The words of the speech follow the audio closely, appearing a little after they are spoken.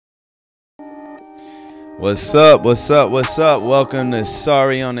What's up? What's up? What's up? Welcome to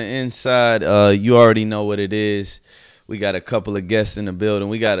Sorry on the Inside. You already know what it is. We got a couple of guests in the building.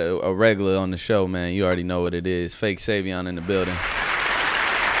 We got a regular on the show, man. You already know what it is. Fake Savion in the building.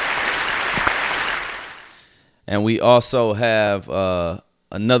 And we also have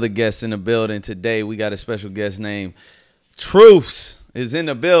another guest in the building today. We got a special guest named Truths is in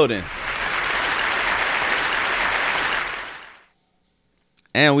the building.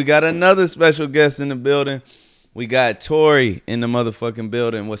 And we got another special guest in the building. We got Tori in the motherfucking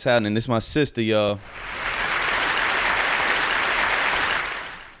building. What's happening? This is my sister, y'all.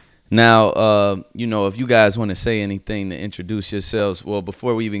 Now, if you guys want to say anything to introduce yourselves, well,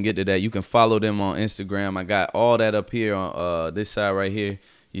 before we even get to that, you can follow them on Instagram. I got all that up here on this side right here.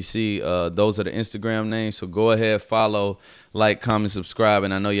 You see, those are the Instagram names. So go ahead, follow, like, comment, subscribe.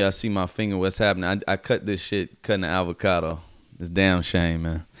 And I know y'all see my finger. What's happening? I cut this shit cutting the avocado. It's damn shame,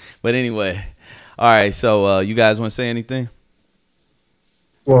 man. But anyway, all right. So you guys want to say anything?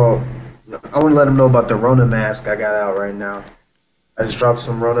 Well, I want to let them know about the Rona mask I got out right now. I just dropped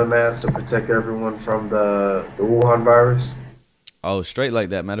some Rona masks to protect everyone from the Wuhan virus. Oh, straight like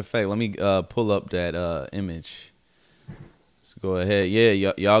that. Matter of fact, let me pull up that image. Let's go ahead.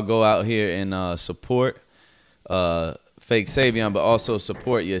 Yeah, y'all go out here and support Fake Savion, but also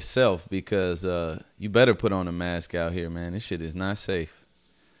support yourself because you better put on a mask out here, man. This shit is not safe.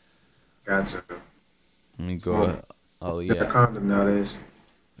 Gotcha. Let me go. Oh, Get a yeah. condom nowadays.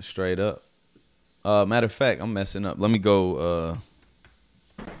 Straight up. Matter of fact, I'm messing up. Let me go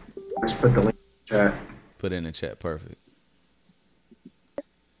Just put the link in the chat. put it in the chat. Perfect.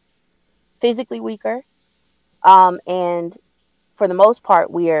 Physically weaker, and for the most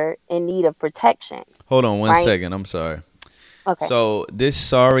part, we are in need of protection, Hold on one right? second. I'm sorry. Okay. So this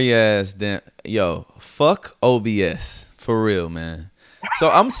sorry ass fuck OBS for real, man. So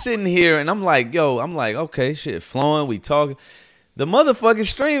I'm sitting here and I'm like, okay, shit, flowing, we talking. The motherfucking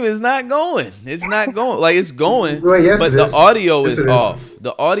stream is not going. It's not going. Like it's going, Well, yes, but it the is. audio Yes, is it is. off.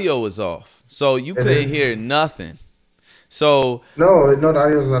 The audio is off. So you It couldn't is. hear nothing. So No, the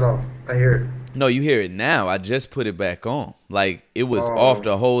audio's not off. I hear it. no, you hear it now. I just put it back on. Like it was off Oh,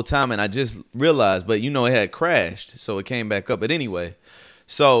 the whole time, and I just realized. But it had crashed, so it came back up. But anyway,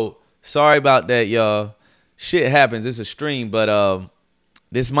 so sorry about that, y'all. Shit happens. It's a stream, but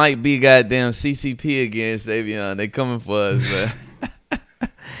this might be goddamn CCP again, Savion. They coming for us, man.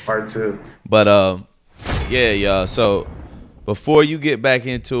 part two. But yeah, y'all. So before you get back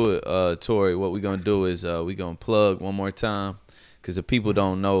into it, Tori, what we're gonna do is we gonna plug one more time because the people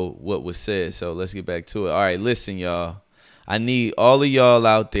don't know what was said. So let's get back to it. All right, listen, y'all. I need all of y'all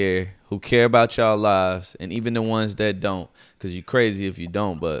out there who care about y'all lives, and even the ones that don't, because you crazy if you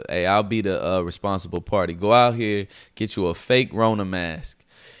don't. But hey, I'll be the responsible party. Go out here, get you a fake Rona mask.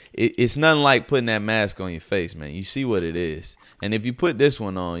 It's nothing like putting that mask on your face, man. You see what it is. And if you put this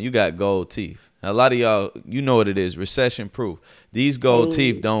one on, you got gold teeth. A lot of y'all, you know what it is, recession proof. These gold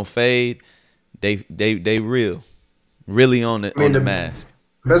teeth Hey, don't fade. They real. Really on I mean, the mask.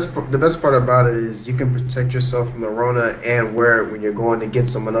 the best part about it is you can protect yourself from the Rona and wear it when you're going to get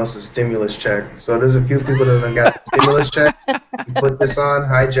someone else's stimulus check. So there's a few people that have got stimulus checks. You put this on,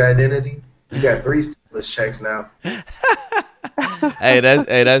 hide your identity. You got 3 stimulus checks now.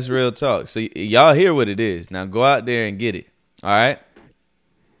 That's real talk. So y'all hear what it is. Now go out there and get it. All right.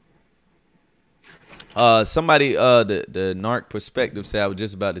 Somebody, the narc perspective said I was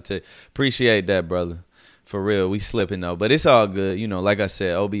just about to tell. Appreciate that, brother. For real, we slipping though, but it's all good. Like I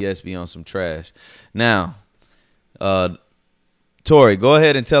said, OBS be on some trash. Now, Tori, go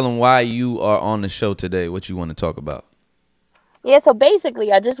ahead and tell them why you are on the show today. What you want to talk about? yeah. So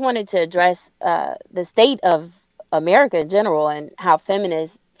basically, I just wanted to address the state of America in general and how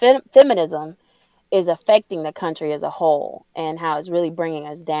feminism is affecting the country as a whole, and how it's really bringing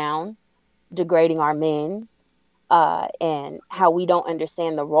us down, degrading our men, and how we don't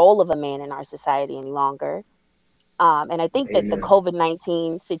understand the role of a man in our society any longer. And I think that the Amen.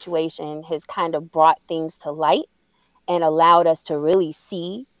 COVID-19 situation has kind of brought things to light and allowed us to really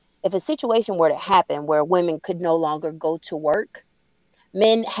see if a situation were to happen where women could no longer go to work,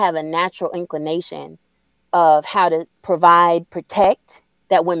 men have a natural inclination of how to provide, protect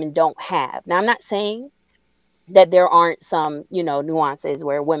that women don't have. Now, I'm not saying that there aren't some, nuances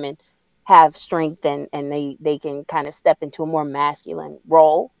where women have strength and they can kind of step into a more masculine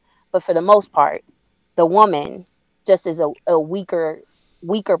role. But for the most part, the woman just is a weaker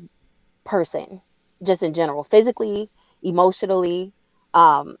person, just in general, physically, emotionally,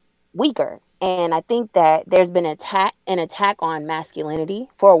 um, weaker. And I think that there's been an attack on masculinity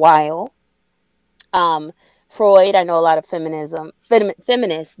for a while. Um, Freud, I know a lot of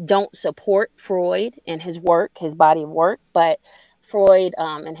feminists don't support Freud and his work, his body of work, but Freud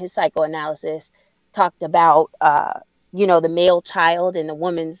and his psychoanalysis talked about, the male child and the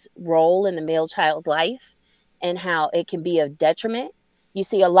woman's role in the male child's life and how it can be of detriment. You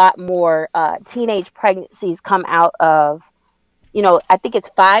see a lot more teenage pregnancies come out of, I think it's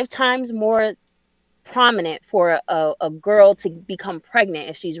 5 times more prominent for a girl to become pregnant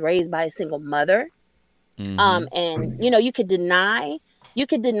if she's raised by a single mother. Mm-hmm. And you could deny,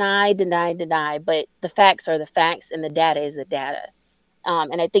 but the facts are the facts and the data is the data.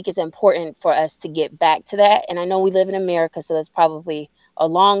 And I think it's important for us to get back to that. And I know we live in America, so that's probably a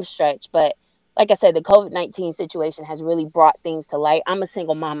long stretch, but like I said, the COVID-19 situation has really brought things to light. I'm a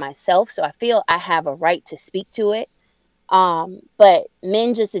single mom myself, so I feel I have a right to speak to it. But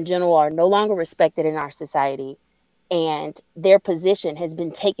men just in general are no longer respected in our society, and their position has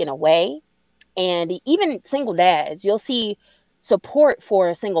been taken away. And even single dads, you'll see support for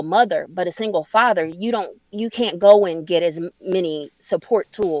a single mother, but a single father, you can't go and get as many support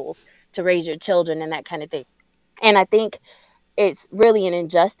tools to raise your children and that kind of thing. And I think it's really an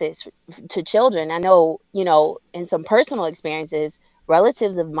injustice to children. I know, in some personal experiences,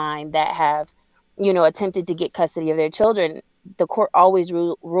 relatives of mine that have, attempted to get custody of their children, the court always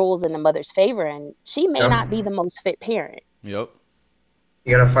rules in the mother's favor, and she may Yep. not be the most fit parent. Yep.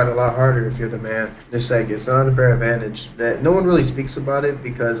 You gotta fight a lot harder if you're the man. Just like it's an unfair advantage that no one really speaks about it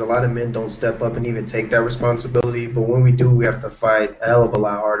because a lot of men don't step up and even take that responsibility. But when we do, we have to fight a hell of a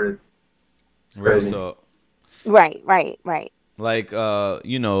lot harder. It's Real crazy. talk. Right, right, right. Like,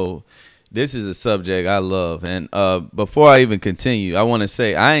 this is a subject I love, and before I even continue, I want to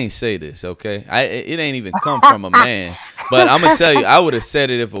say I ain't say this, okay? It ain't even come from a man, but I'm gonna tell you, I would have said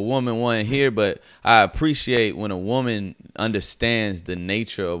it if a woman wasn't here. But I appreciate when a woman understands the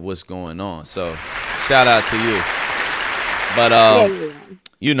nature of what's going on. So, shout out to you. But Yeah,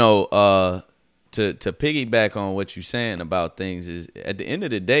 yeah, yeah. to piggyback on what you're saying about things is at the end of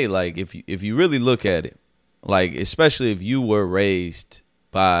the day, like if you really look at it, like especially if you were raised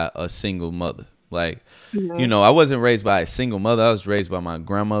by a single mother, like Mhm. I wasn't raised by a single mother. I was raised by my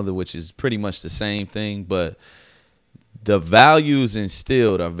grandmother, which is pretty much the same thing, but the values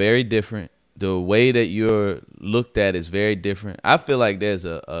instilled are very different. The way that you're looked at is very different. I feel like there's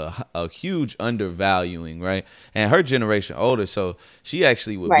a huge undervaluing, right? And her generation older, so she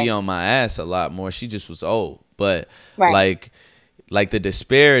actually would be Right, on my ass a lot more. She just was old. But right. like the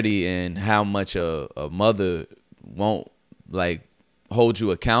disparity in how much a mother won't like hold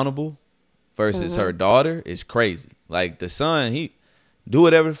you accountable versus her Mhm. daughter is crazy. Like the son, he do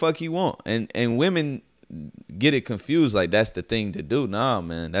whatever the fuck he want, and women get it confused like that's the thing to do. Nah,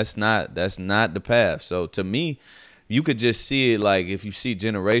 man, that's not the path. So to me, you could just see it like if you see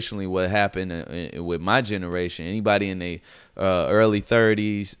generationally what happened with my generation. Anybody in the early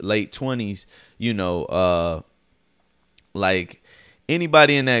 30s, late 20s, like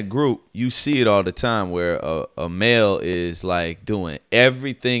anybody in that group, you see it all the time where a male is like doing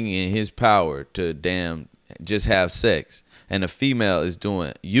everything in his power to damn just have sex, and a female is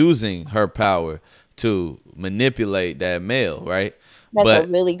doing using her power to manipulate that male, right? That's a But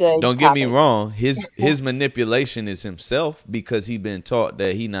really good don't get me topic. wrong, his manipulation is himself because he been taught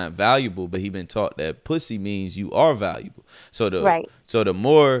that he not valuable, but he been taught that pussy means you are valuable. So Right.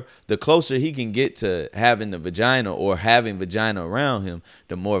 the closer he can get to having the vagina or having vagina around him,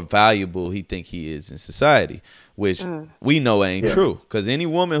 the more valuable he think he is in society, which Mm. we know ain't Yeah. true. Because any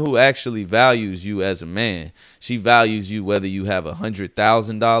woman who actually values you as a man, she values you whether you have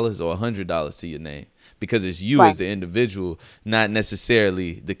 $100,000 or $100 to your name, because it's you as Right. the individual, not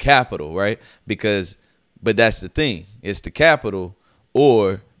necessarily the capital, right? But that's the thing. It's the capital,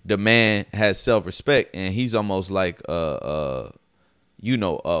 or the man has self-respect and he's almost like a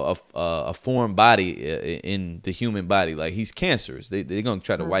foreign body in the human body. Like he's cancerous. They're gonna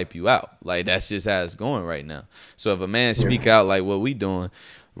try to Mm. wipe you out. Like that's just how it's going right now. So if a man Yeah. speak out like what we doing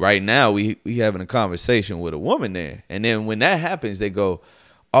right now, we having a conversation with a woman there, and then when that happens, they go,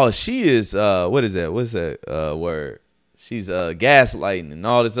 "Oh, she is what is that? What's that word? She's gaslighting and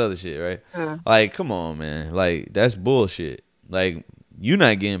all this other shit, right?" Mm. Like, come on, man. Like that's bullshit. Like you're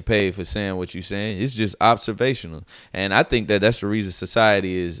not getting paid for saying what you're saying. It's just observational. And I think that that's the reason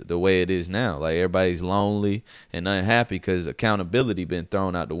society is the way it is now. Like everybody's lonely and unhappy because accountability been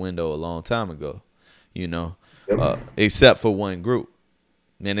thrown out the window a long time ago. You know, Yep. except for one group,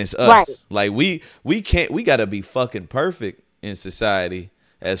 and it's Right. us. Like we can't. We gotta be fucking perfect in society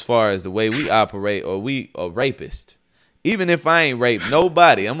as far as the way we operate, or we a rapist. Even if I ain't raped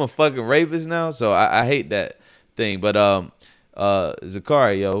nobody, I'm a fucking rapist now. So I hate that thing. But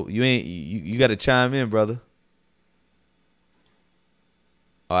Zakari, yo, you got to chime in, brother.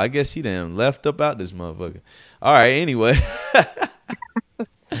 Oh, I guess he done left up out this motherfucker. All right, anyway.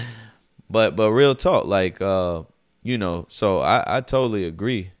 But real talk, like so I totally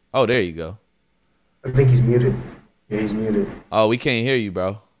agree. Oh, there you go. I think he's muted. Yeah, he's muted. Oh, we can't hear you,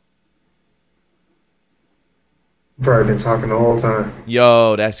 bro. Probably been talking the whole time.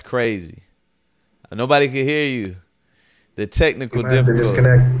 Yo, that's crazy. Nobody can hear you. The You technical might have to difficulty.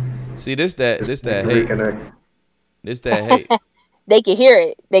 disconnect. See, this that Disconnect and hate. reconnect. This that hate. They can hear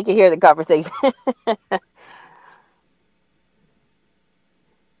it. They can hear the conversation.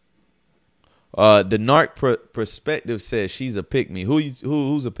 The narc perspective says she's a pick me.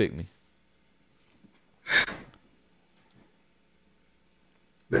 Who's a pick me?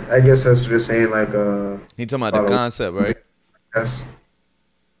 I guess that's just saying like He talking about the concept, right? yes.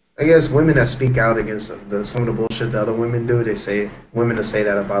 I guess women that speak out against some of the bullshit the other women do, they say women to say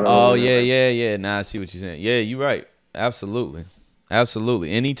that about other women. Yeah. Now I see what you're saying. Yeah, you're right. Absolutely.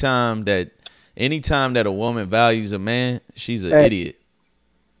 Anytime that a woman values a man, she's an idiot.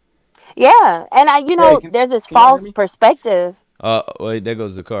 Yeah, and there's this false perspective. Wait, there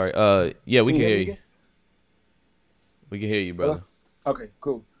goes the car. Yeah, we can hear you. We can hear you, brother. Okay,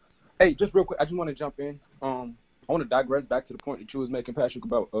 cool. Hey, just real quick, I just want to jump in. I want to digress back to the point that you was making, Patrick,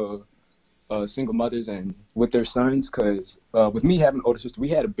 about single mothers and with their sons, because with me having an older sister, we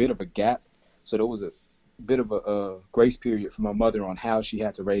had a bit of a gap, so there was a bit of a grace period for my mother on how she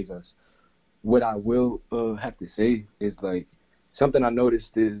had to raise us. What I will have to say is, like, something I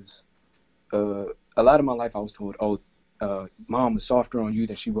noticed is a lot of my life I was told, mom was softer on you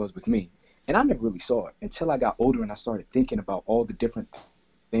than she was with me. And I never really saw it until I got older and I started thinking about all the different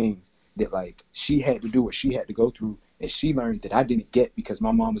things that, like, she had to do, what she had to go through, and she learned that I didn't get because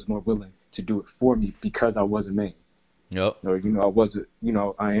my mom was more willing to do it for me because I was a man. Yep. Or,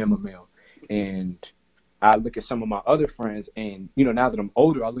 I am a male. And I look at some of my other friends and, now that I'm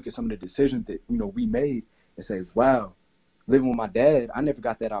older, I look at some of the decisions that, we made and say, wow, living with my dad, I never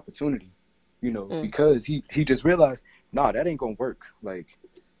got that opportunity, because he just realized, nah, that ain't going to work. Like,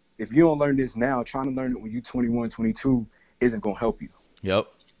 if you don't learn this now, trying to learn it when you're 21, 22 isn't going to help you. Yep.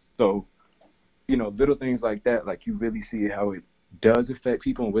 So, little things like that, like, you really see how it does affect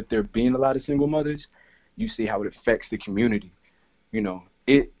people. And with there being a lot of single mothers, you see how it affects the community.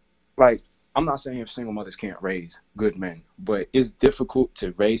 I'm not saying single mothers can't raise good men, but it's difficult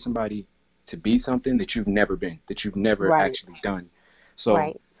to raise somebody to be something that you've never been, that you've never actually done.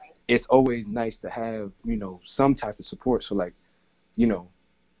 So it's always nice to have, some type of support. So, like,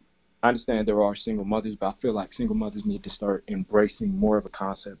 I understand there are single mothers, but I feel like single mothers need to start embracing more of a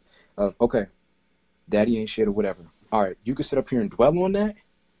concept of, okay, daddy ain't shit or whatever. All right, you could sit up here and dwell on that,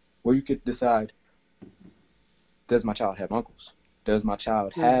 or you could decide, does my child have uncles? Does my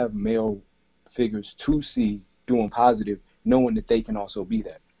child have male figures to see doing positive, knowing that they can also be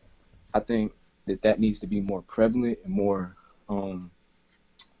that? I think that needs to be more prevalent and more, I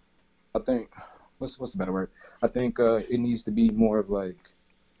think, what's the better word? I think it needs to be more of like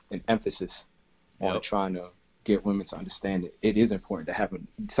an emphasis on trying to get women to understand that it is important to have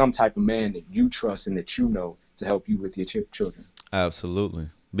some type of man that you trust and that to help you with your children. Absolutely.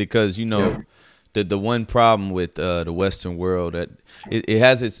 Because, the one problem with the Western world, that it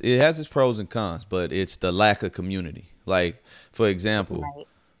has its pros and cons, but it's the lack of community. Like, for example,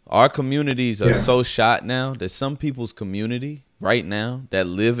 our communities are so shot now that some people's community right now that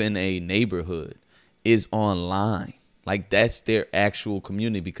live in a neighborhood is online. Like, that's their actual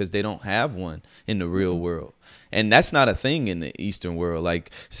community because they don't have one in the real world. And that's not a thing in the Eastern world.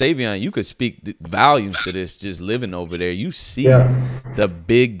 Like, Savion, you could speak volumes to this just living over there. You see the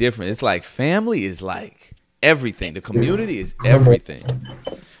big difference. It's like family is like everything. The community is everything.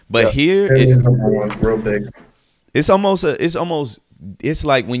 But here it's real big. It's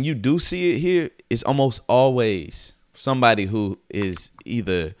like when you do see it here, it's almost always somebody who is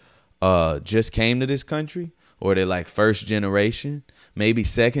either just came to this country, or they're like first generation, maybe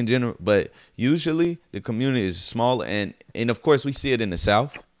second generation. But usually the community is smaller. And of course, we see it in the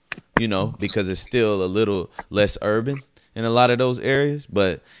South, because it's still a little less urban in a lot of those areas.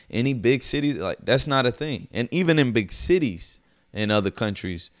 But any big cities, like, that's not a thing. And even in big cities in other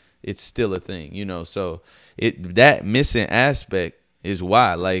countries, it's still a thing, So that missing aspect is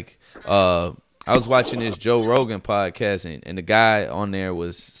why. Like, I was watching this Joe Rogan podcast, and the guy on there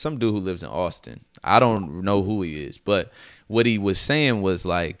was some dude who lives in Austin. I don't know who he is, but what he was saying was,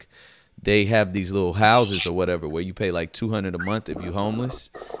 like, they have these little houses or whatever where you pay like $200 a month if you're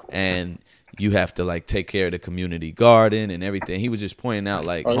homeless, and you have to, like, take care of the community garden and everything. He was just pointing out,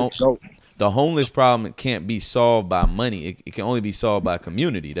 like, the homeless problem can't be solved by money. It can only be solved by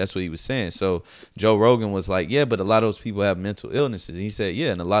community. That's what he was saying. So Joe Rogan was like, yeah, but a lot of those people have mental illnesses. And he said,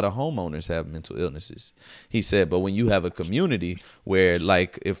 yeah, and a lot of homeowners have mental illnesses. He said, but when you have a community where,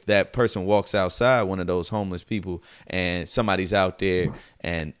 like, if that person walks outside, one of those homeless people, and somebody's out there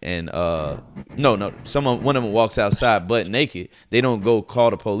and one of them walks outside butt naked, they don't go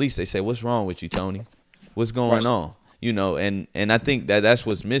call the police. They say, what's wrong with you, Tony? What's going on? You know, and I think that's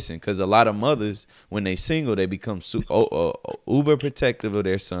what's missing, because a lot of mothers, when they single, they become uber protective of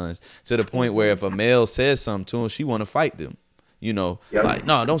their sons, to the point where if a male says something to them, she want to fight them. You know, like,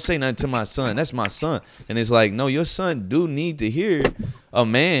 no, don't say nothing to my son. That's my son. And it's like, no, your son do need to hear a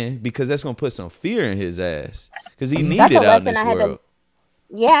man, because that's going to put some fear in his ass, because he needs it out in this world.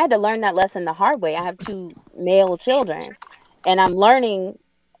 I had to learn that lesson the hard way. I have 2 male children, and I'm learning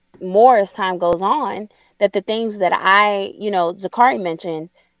more as time goes on that the things that Zakari mentioned,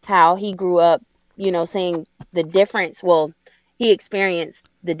 how he grew up, seeing the difference. Well, he experienced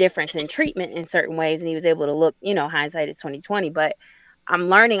the difference in treatment in certain ways, and he was able to look, hindsight is 2020. But I'm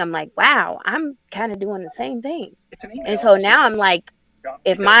learning, I'm like, wow, I'm kind of doing the same thing. And so now I'm like,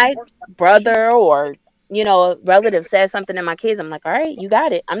 if my brother or a relative says something to my kids, I'm like, all right, you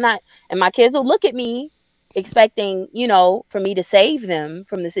got it. I'm not, and my kids will look at me expecting, for me to save them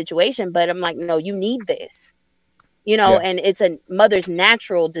from the situation. But I'm like, no, you need this, and it's a mother's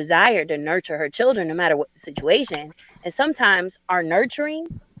natural desire to nurture her children no matter what the situation. And sometimes our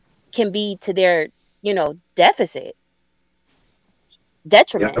nurturing can be to their,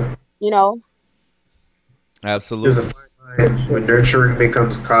 detriment, Absolutely. There's a fine line when nurturing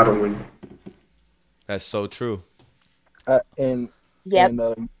becomes coddling. That's so true. And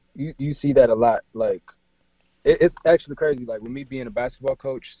you see that a lot. Like, it's actually crazy. Like, with me being a basketball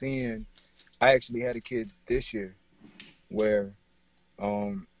coach, I actually had a kid this year where,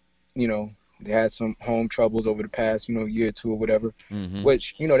 they had some home troubles over the past, year or two or whatever,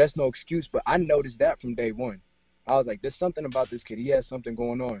 which, that's no excuse. But I noticed that from day one. I was like, there's something about this kid. He has something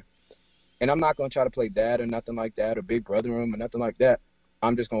going on. And I'm not going to try to play dad or nothing like that, or big brother him or nothing like that.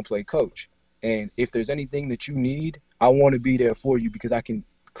 I'm just going to play coach. And if there's anything that you need, I want to be there for you, because I can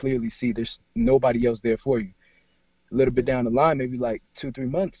clearly see there's nobody else there for you. A little bit down the line, maybe like 2-3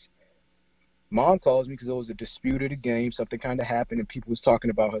 months, mom calls me because there was a dispute at a game. Something kind of happened and people was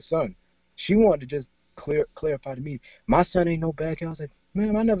talking about her son. She wanted to just clarify to me, my son ain't no bad kid. I was like,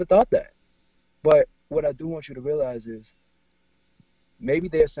 man, I never thought that. But what I do want you to realize is maybe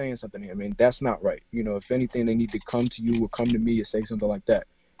they're saying something here. I mean, that's not right. If anything, they need to come to you or come to me or say something like that.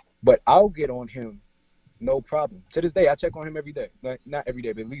 But I'll get on him, no problem. To this day, I check on him every day. Like, not every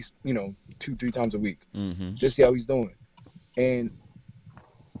day, but at least, 2-3 times a week. Just see how he's doing. And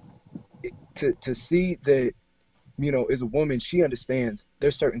to see that, as a woman, she understands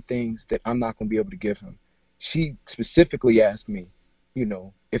there's certain things that I'm not going to be able to give him. She specifically asked me,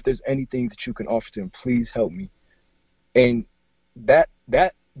 if there's anything that you can offer to him, please help me. And that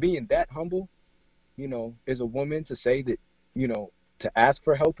being that humble, as a woman, to say that, to ask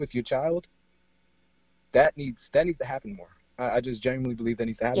for help with your child, that needs to happen more. I just genuinely believe that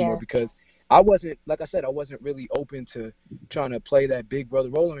needs to happen more, because I wasn't really open to trying to play that big brother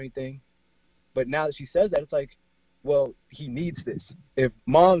role or anything. But now that she says that, it's like, well, he needs this. If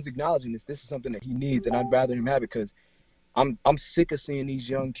mom's acknowledging this is something that he needs, and I'd rather him have it, because I'm sick of seeing these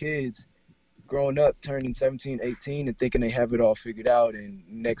young kids growing up, turning 17, 18, and thinking they have it all figured out. And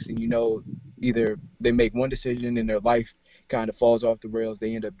next thing you know, either they make one decision and their life kind of falls off the rails,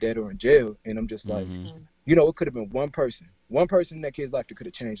 they end up dead or in jail. And I'm just like, it could have been one person in that kid's life that could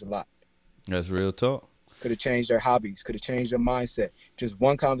have changed a lot. That's real talk. Could have changed their hobbies, could have changed their mindset. Just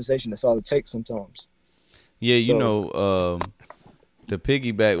one conversation, that's all it takes sometimes. Yeah, to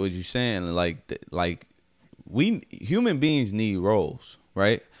piggyback what you're saying, like we human beings need roles,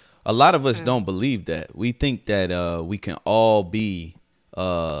 right? A lot of us don't believe that. We think that we can all be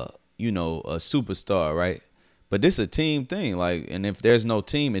a superstar, right? But this is a team thing, like, and if there's no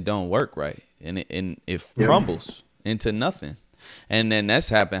team, it don't work right, and it crumbles into nothing. And then that's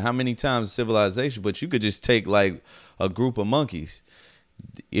happened how many times in civilization? But you could just take like a group of monkeys.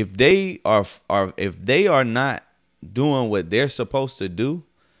 If they are not doing what they're supposed to do,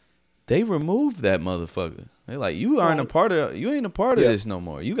 they remove that motherfucker. They're like, you ain't a part of this no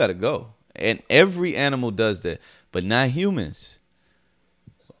more. You gotta go. And every animal does that, but not humans.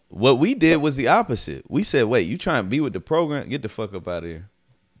 What we did was the opposite. We said, wait, you trying to be with the program? Get the fuck up out of here.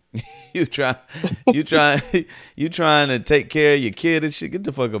 you trying to take care of your kid and shit. Get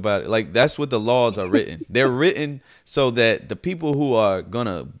the fuck about it. Like, that's what the laws are written. They're written so that the people who are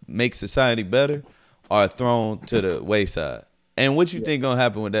gonna make society better are thrown to the wayside. And what you think gonna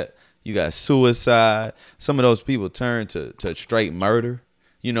happen with that? You got suicide. Some of those people turn to straight murder.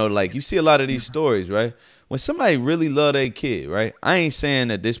 You know, like you see a lot of these stories, right? When somebody really love their kid, right? I ain't saying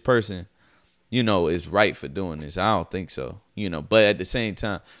that this person, you know, is right for doing this. I don't think so. You know, but at the same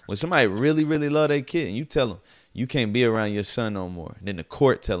time, when somebody really, really love their kid and you tell them you can't be around your son no more, then the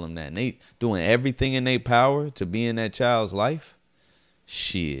court tell them that, and they doing everything in their power to be in that child's life,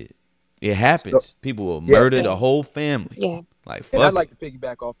 shit, it So, happens. People will yeah, murder the whole family. Yeah. Like, and I'd fuck like it. to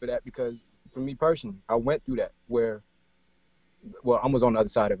piggyback off of that because for me personally, I went through that where, well, I was on the other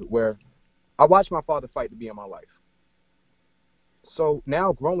side of it where I watched my father fight to be in my life. So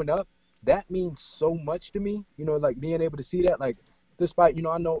now growing up, that means so much to me, you know, like being able to see that, like, despite, you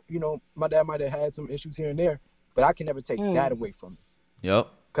know, I know, you know, my dad might have had some issues here and there, but I can never take that Mm. away from him Yep.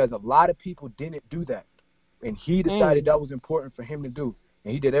 because a lot of people didn't do that. And he decided Mm. that was important for him to do.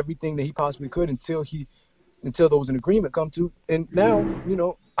 And he did everything that he possibly could until there was an agreement come to. And now, you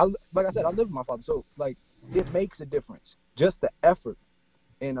know, like I said, I live with my father. So, like, it makes a difference. Just the effort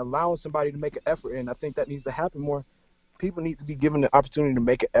and allowing somebody to make an effort. And I think that needs to happen more. People need to be given the opportunity to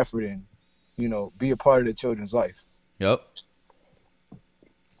make an effort and, you know, be a part of their children's life. Yep.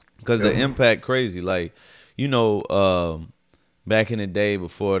 Because the impact crazy. Like, you know, back in the day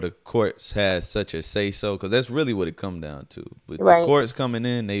before the courts had such a say so, because that's really what it come down to. With the Right. courts coming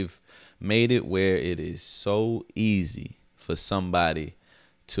in, they've made it where it is so easy for somebody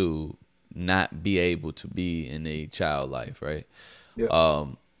to not be able to be in a child life, right? Yeah.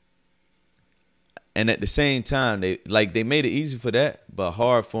 And at the same time, they made it easy for that, but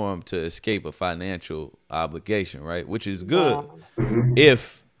hard for them to escape a financial obligation, right? Which is good Yeah.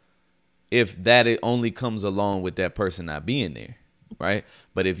 if that it only comes along with that person not being there, right?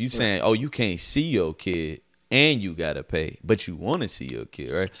 But if you saying, oh, you can't see your kid and you gotta pay, but you want to see your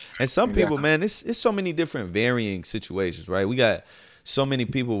kid, right? And some people, Exactly. man, it's so many different varying situations, right? We got so many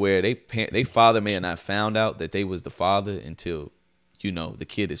people where they father may have not found out that they was the father until, you know, the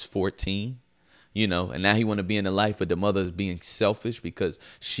kid is 14. You know, and now he want to be in the life, but the mother is being selfish because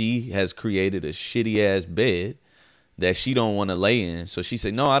she has created a shitty ass bed that she don't want to lay in. So she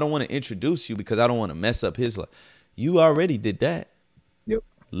said, no, I don't want to introduce you because I don't want to mess up his life. You already did that. Yep.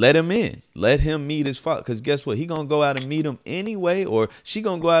 Let him in. Let him meet his father. Because guess what? He going to go out and meet him anyway, or she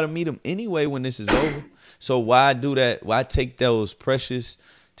going to go out and meet him anyway when this is over. So why do that? Why take those precious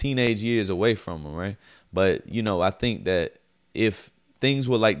teenage years away from him, right? But, you know, I think that if things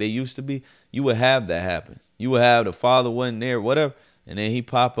were like they used to be, you would have that happen. You would have the father wasn't there, whatever, and then he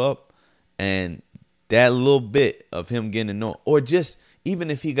pop up, and that little bit of him getting to know, or just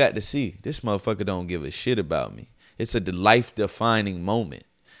even if he got to see this motherfucker don't give a shit about me. It's a life defining moment,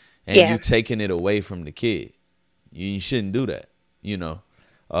 and you Yeah. taking it away from the kid. You shouldn't do that, you know.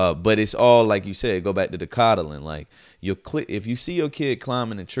 But it's all like you said. Go back to the coddling. Like if you see your kid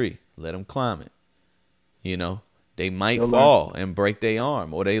climbing a tree, let him climb it. You know, they might They'll learn. fall and break their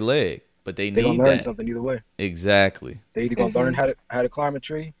arm or their leg, but they They're gonna need learn that. something either way. Exactly. They're either gonna learn Mm-hmm. how to climb a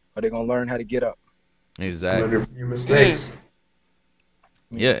tree or they're gonna learn how to get up. Exactly. Learn your mistakes.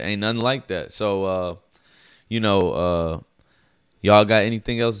 Yeah, ain't nothing like that. So, you know, y'all got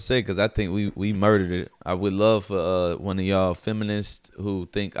anything else to say? Because I think we murdered it. I would love for one of y'all feminists who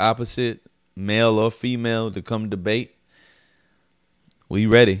think opposite, male or female, to come debate. We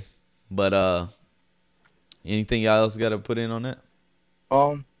ready. But anything y'all else got to put in on that?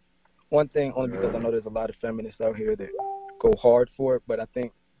 One thing only because I know there's a lot of feminists out here that go hard for it, but I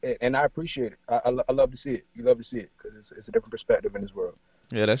think, and I appreciate it. I love to see it. You love to see it because it's a different perspective in this world.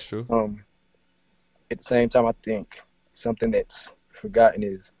 Yeah, that's true. At the same time, I think something that's forgotten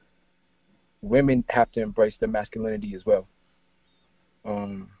is women have to embrace their masculinity as well.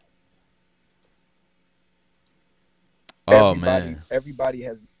 Um, Oh man. everybody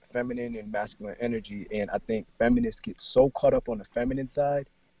has feminine and masculine energy, and I think feminists get so caught up on the feminine side,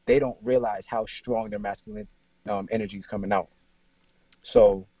 they don't realize how strong their masculine energy is coming out.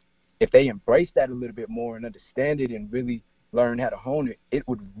 So if they embrace that a little bit more and understand it and really learn how to hone it, it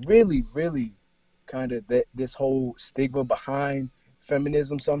would really, really kind of this whole stigma behind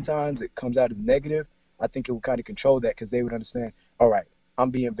feminism, sometimes it comes out as negative. I think it would kind of control that because they would understand, all right, I'm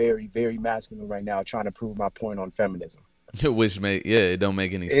being very, very masculine right now, trying to prove my point on feminism. Which it don't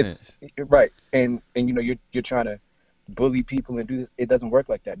make any It's sense. right, and you know you're trying to bully people and do this. It doesn't work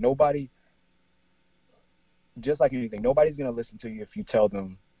like that. Nobody, just like anything, nobody's gonna listen to you if you tell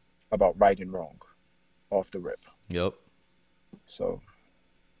them about right and wrong off the rip. Yep. So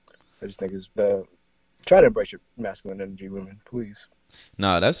I just think it's try to embrace your masculine energy, women, please.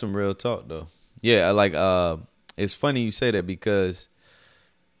 Nah, that's some real talk though. Yeah, I like it's funny you say that because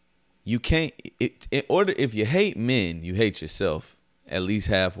you can't in order if you hate men, you hate yourself at least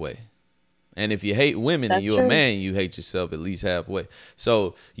halfway. And if you hate women and That's you're a true. man, you hate yourself at least halfway.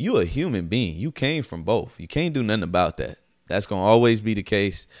 So you a human being. You came from both. You can't do nothing about that. That's gonna always be the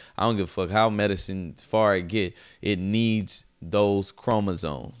case. I don't give a fuck how medicine far it get. It needs those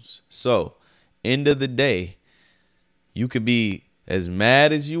chromosomes. So, end of the day, you could be as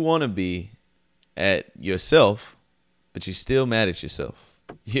mad as you want to be at yourself, but you're still mad at yourself.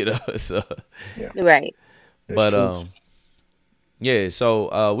 You know. So, Yeah, Right. that's but true. yeah.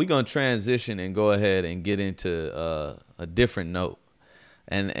 So we're gonna transition and go ahead and get into a different note,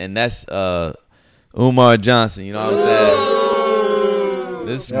 and that's Umar Johnson. You know what I'm saying?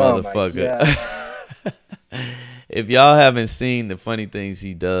 This Oh my motherfucker. God. If y'all haven't seen the funny things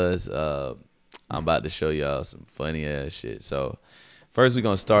he does, I'm about to show y'all some funny ass shit. So first we're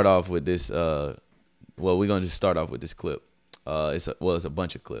gonna start off with this. We're gonna just start off with this clip. It's a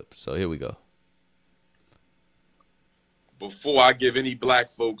bunch of clips. So here we go. Before I give any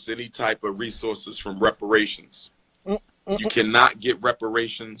black folks any type of resources from reparations, you cannot get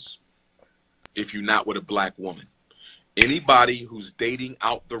reparations if you're not with a black woman. Anybody who's dating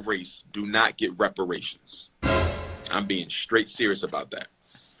out the race do not get reparations. I'm being straight serious about that.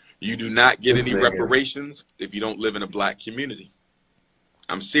 You do not get This any nigga. reparations if you don't live in a black community.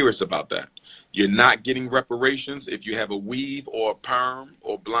 I'm serious about that. You're not getting reparations if you have a weave or a perm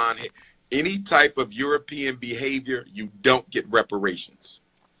or blonde hair. Any type of European behavior, you don't get reparations.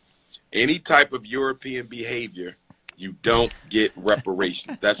 Any type of European behavior, you don't get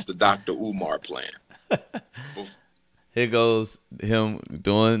reparations. That's the Dr. Umar plan. Here goes him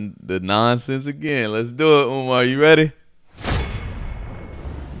doing the nonsense again. Let's do it, Umar. You ready?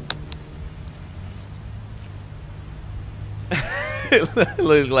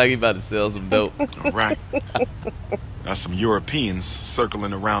 Looks like he about to sell some dope. All right. That's some Europeans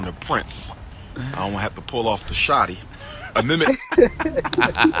circling around the prince. I don't have to pull off the shoddy. Amendment.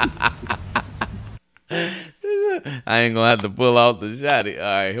 I ain't gonna have to pull out the shotty. All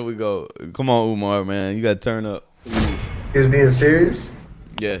right, here we go. Come on, Umar, man. You gotta turn up. He's being serious?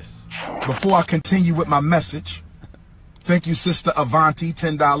 Yes. Before I continue with my message, thank you, Sister Avanti,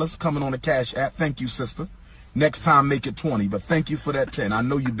 $10 coming on the Cash App. Thank you, sister. Next time, make it 20, but thank you for that 10. I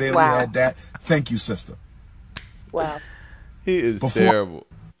know you barely Wow. had that. Thank you, sister. Wow. He is Before- terrible.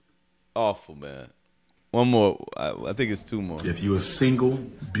 Awful, man. One more. I think it's two more. If you're a single,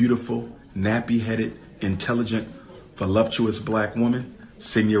 beautiful, nappy-headed, intelligent, voluptuous black woman,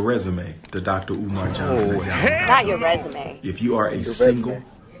 send your resume to Dr. Umar Johnson. Not your resume. If you are a single,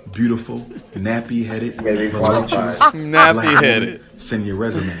 beautiful, nappy-headed, gotta be voluptuous qualified. black Nappy-headed. woman, send your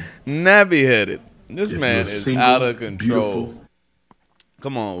resume. Nappy-headed. This If man you're is single, out of control. beautiful,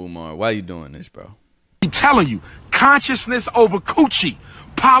 Come on, Umar. Why you doing this, bro? I'm telling you, consciousness over coochie,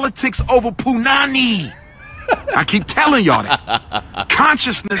 politics over punani. I keep telling y'all that.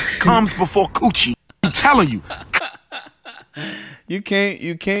 Consciousness comes before coochie. I'm telling you. You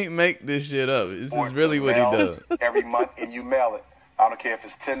can't make this shit up. This is really what he does. Every month, and you mail it. I don't care if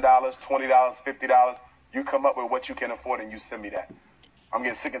it's $10, $20, $50. You come up with what you can afford, and you send me that. I'm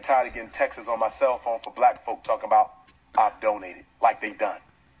getting sick and tired of getting texts on my cell phone for black folk talking about I've donated, like they done.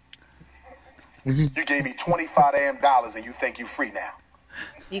 You gave me $25 damn, and you think you free now.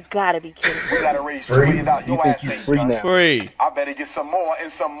 You gotta be kidding. We gotta raise $2 million. You Your think ass you ain't free done. now? Free. I better get some more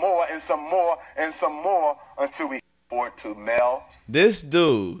and some more and some more and some more until we afford to mail. This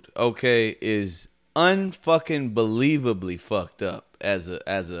dude, okay, is unfucking believably fucked up as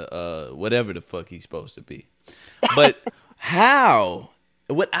a whatever the fuck he's supposed to be. But how?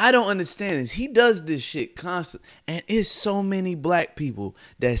 What I don't understand is he does this shit constant, and it's so many black people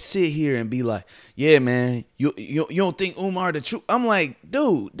that sit here and be like, "Yeah, man, you don't think Umar the truth?" I'm like,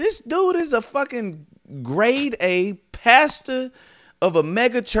 dude, this dude is a fucking grade A pastor of a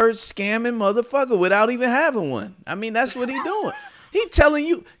mega church scamming motherfucker without even having one. I mean, that's what he doing. He telling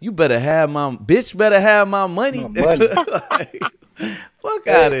you, you better have my bitch, better have my money. My money. Like, fuck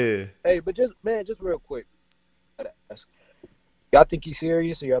out of here. Hey, but just real quick. Y'all think he's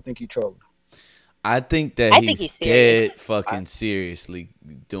serious or y'all think he trolling? I think that I he's, think he's serious. dead fucking seriously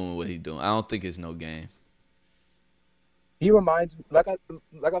doing what he's doing. I don't think it's no game. He reminds me, like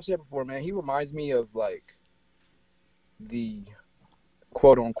I've said before, man. He reminds me of like the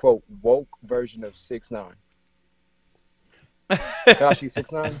quote unquote woke version of 6ix9ine. Tekashi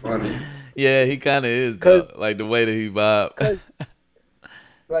 6ix9ine. Funny. Yeah, he kind of is, 'Cause- though. Like the way that he vibe. Because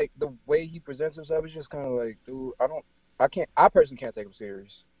like the way he presents himself is just kind of like, dude, I personally can't take him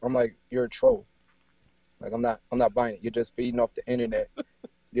serious. I'm like, you're a troll. Like I'm not buying it. You're just feeding off the internet.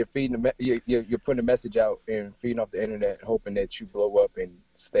 You're feeding you're putting a message out and feeding off the internet, hoping that you blow up and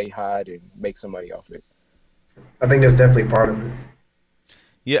stay hot and make some money off it. I think that's definitely part of it.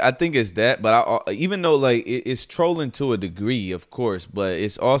 Yeah, I think it's that, but even though like it's trolling to a degree, of course, but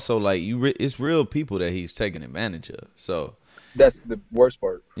it's also like it's real people that he's taking advantage of. So That's the worst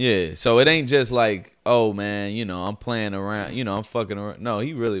part. yeah, so it ain't just like, oh man, I'm playing around, I'm fucking around. No,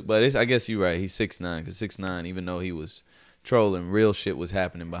 he really, but I guess you're right. He's 6'9", because 6'9", even though he was trolling, real shit was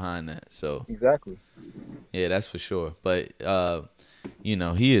happening behind that. So Exactly. yeah, that's for sure. But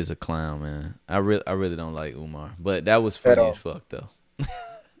he is a clown, man. I really don't like Umar, but that was At funny all. as fuck though.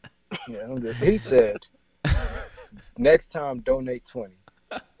 Yeah, he said, next time donate 20.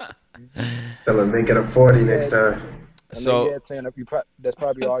 Tell him make it a 40 next time. I know So- you had 10. That's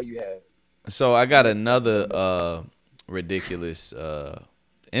probably all you had. So I got another ridiculous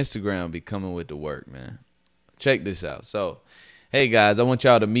Instagram be coming with the work, man. Check this out. So, hey guys, I want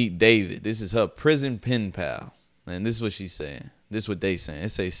y'all to meet David. This is her prison pen pal. And this is what she's saying. This is what they saying. It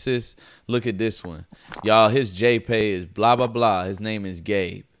say, sis, look at this one. Y'all, his JPay is blah, blah, blah. His name is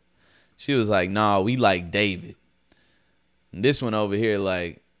Gabe. She was like, nah, we like David. And this one over here,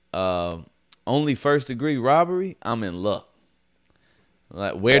 like, only first degree robbery, I'm in luck.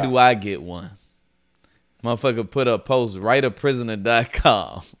 Like, where do I get one? Motherfucker put a post,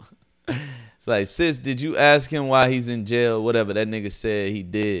 writeaprisoner.com. It's like, sis, did you ask him why he's in jail? Whatever that nigga said he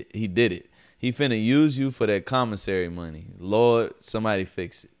did it. He finna use you for that commissary money. Lord, somebody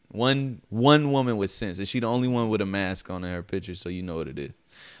fix it. One woman with sense. Is she the only one with a mask on in her picture? So you know what it is.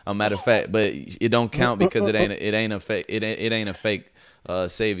 A matter of fact, but it don't count because it ain't a fake. It ain't a fake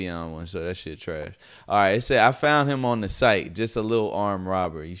Savion one. So that shit trash. All right, it said I found him on the site. Just a little armed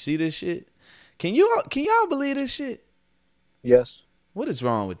robbery. You see this shit? Can y'all believe this shit? Yes. What is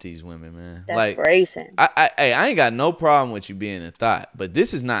wrong with these women, man? Desperation. I ain't got no problem with you being a thought, but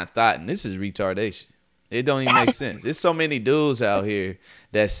this is not thought, and this is retardation. It don't even make sense. There's so many dudes out here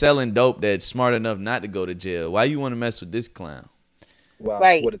that's selling dope that's smart enough not to go to jail. Why you want to mess with this clown? Wow.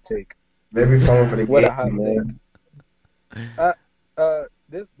 Right. What a take. They be falling for the What a game, hot man. take.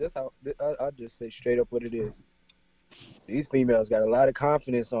 I'll just say straight up what it is. These females got a lot of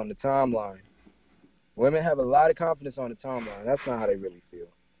confidence on the timeline. Women have a lot of confidence on the timeline. That's not how they really feel.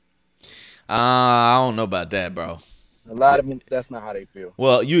 I don't know about that, bro. A lot of them, that's not how they feel.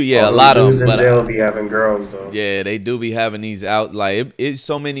 Well, a All lot of dudes them, in but jail be having girls though. yeah, they do be having these out. Like it's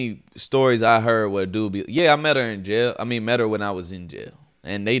so many stories I heard where dude be, yeah, I met her in jail. I mean, met her when I was in jail,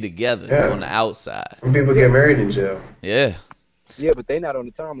 and they together Yeah. on the outside. Some people get married in jail. Yeah. Yeah, but they not on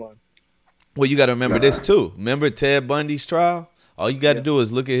the timeline. Well, you got to remember Nah. this too. Remember Ted Bundy's trial? All you got to do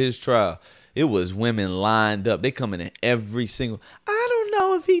is look at his trial. It was women lined up. They coming in every single. I don't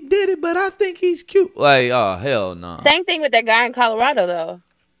know if he did it, but I think he's cute. Like, oh hell no. Same thing with that guy in Colorado, though.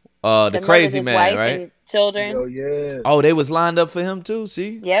 The That murdered crazy his man, wife right? and children. Oh yeah. Oh, they was lined up for him too.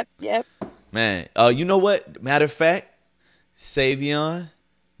 See, Yep. man. You know what? Matter of fact, Savion,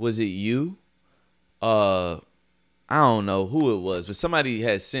 was it you? I don't know who it was, but somebody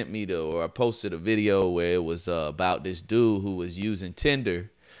had sent me or I posted a video where it was about this dude who was using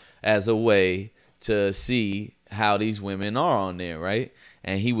Tinder as a way to see how these women are on there, right?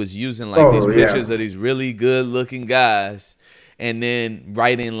 And he was using like these pictures of these really good looking guys and then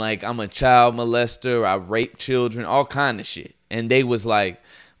writing like, I'm a child molester, I rape children, all kind of shit. And they was like,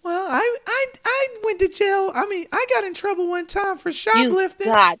 well, I went to jail. I mean, I got in trouble one time for You shoplifting.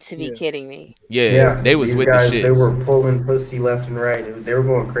 got to be Yeah. kidding me. Yeah, they was these with guys, the shit. they were pulling pussy left and right. They were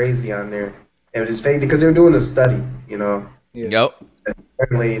going crazy on there. It was fake because they were doing a study, you know. Yeah. Yep.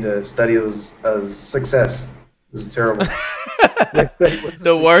 Apparently, the study was a success. It was terrible.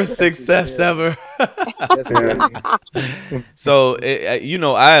 The worst success ever. So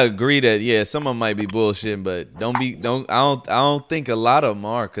I agree that some of them might be bullshit, but I don't think a lot of them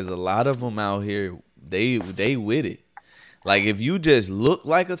are, because a lot of them out here they with it. Like if you just look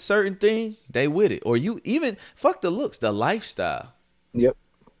like a certain thing, they with it, or you even fuck the looks, the lifestyle, Yep.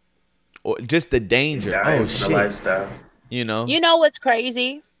 or just the danger. Dying Oh for shit, the lifestyle. you know. You know what's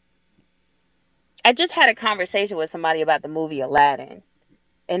crazy? I just had a conversation with somebody about the movie Aladdin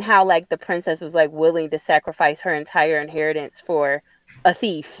and how like the princess was like willing to sacrifice her entire inheritance for a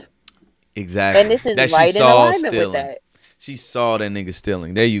thief. Exactly. And this is That she right in saw alignment with stealing. that. She saw that nigga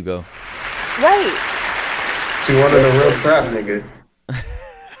stealing. There you go. Right. She wanted a real trap nigga.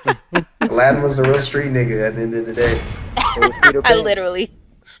 Aladdin was a real street nigga at the end of the day. It was Peter I Pan. literally.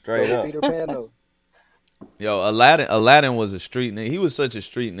 Straight It was up. Peter Pan though. Yo, Aladdin was a street nigga. He was such a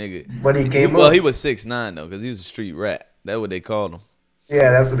street nigga. But he came Well, up. he was 6'9" though, because he was a street rat. That's what they called him. Yeah,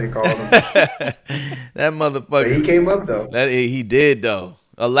 that's what they called him. That But motherfucker. he came up though. He did though.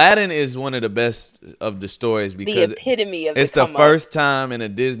 Aladdin is one of the best of the stories The because epitome of it's the the come up. first time in a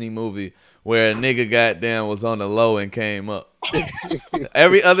Disney movie where a nigga goddamn was on the low and came up.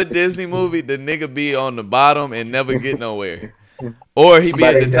 Every other Disney movie, the nigga be on the bottom and never get nowhere, or he be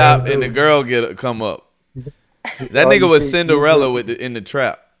at Somebody the down top and the too. girl come up. That Oh, nigga you was see, Cinderella in the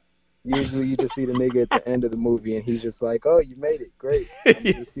trap. usually you just see the nigga at the end of the movie, and he's just like, "Oh, you made it, great. I'm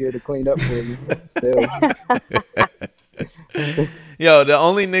just here to clean up for you." Still, Yo, the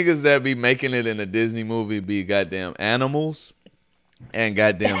only niggas that be making it in a Disney movie be goddamn animals and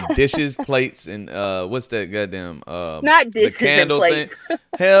goddamn dishes, plates, and what's that goddamn Not the dishes and candle thing? plates.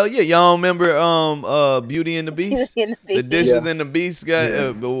 Hell yeah, y'all don't remember Beauty and the Beast? In the The Beast. dishes Yeah. and the Beast got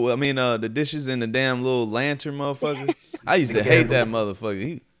Yeah. the dishes and the damn little lantern motherfucker. I used The to hate that candle.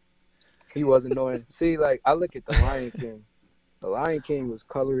 motherfucker. he was annoying. See, like I look at the Lion King. The Lion King was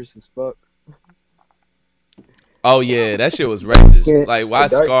colorist as fuck. Oh yeah, that shit was racist. Like The why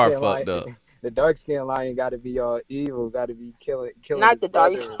dark Scar skinned lion, fucked up? the dark skinned lion got to be all evil, got to be killing Not his the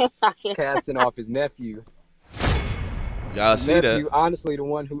dark brother, skin lion. casting off his nephew. Y'all His see that? nephew, honestly, the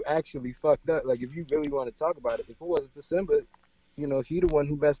one who actually fucked up. Like, if you really want to talk about it, if it wasn't for Simba, he the one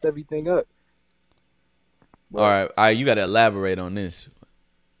who messed everything up. But All right, you got to elaborate on this.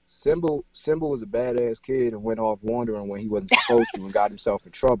 Simba was a badass kid and went off wandering when he wasn't supposed to and got himself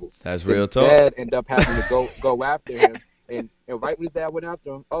in trouble. That's Then real his talk. dad ended up having to go after him, and right when his dad went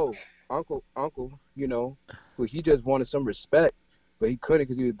after him, uncle, who he just wanted some respect, but he couldn't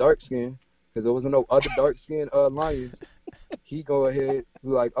because he was dark skinned, because there wasn't no other dark skinned lions. He go ahead be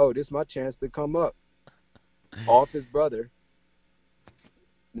like, oh, this is my chance to come up off his brother.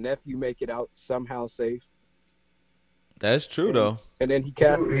 Nephew make it out somehow safe, That's true though. and then he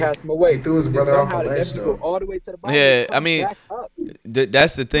He cast him away. threw his Then brother off a somehow the ledge nephew go though. all the way to the bottom. Yeah, and I come mean, back up.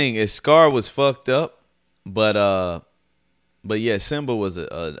 That's the thing. Is Scar was fucked up, but yeah, Simba was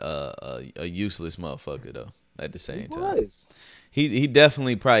a useless motherfucker though. At the He same time, was. he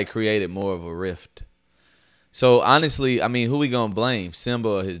definitely probably created more of a rift. So honestly, I mean, who we gonna blame, Simba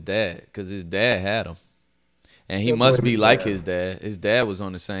or his dad? Because his dad had him, and he Simba must and be his like dad. his dad. His dad was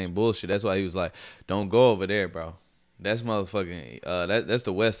on the same bullshit. That's why he was like, "Don't go over there, bro. That's motherfucking that's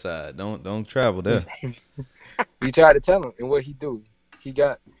the West Side. Don't travel there." He tried to tell him, and what he do? He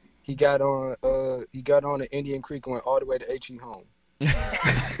got on the Indian Creek and went all the way to H.E. home.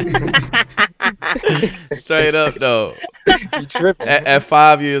 Straight up though. He tripping. At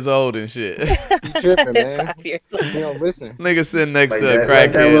 5 years old and shit. He tripping, man. 5 years old. He don't listen. Nigga sitting next Like to a that,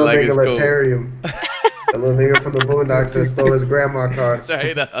 like that crackhead little like nigga it's cool. Letarium. The little nigga from the Boondocks that stole his grandma car.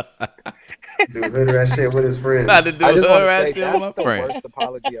 Straight up. Do hood rat shit with his friends. About to do I just want her to ass say shit with my that's the friend. worst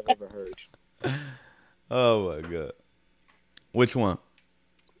apology I've ever heard. Oh my god. Which one?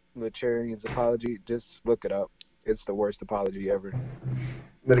 Letarian's apology. Just look it up. It's the worst apology ever.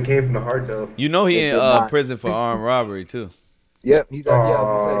 But it came from the heart though. You know he It in did not. prison for armed robbery too. Yep, he's at. Yeah, I was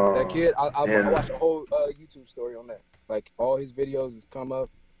gonna say that Oh, kid. I damn. watched a whole YouTube story on that. Like all his videos has come up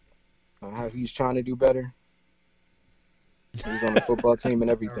on how he's trying to do better. He's on the football team and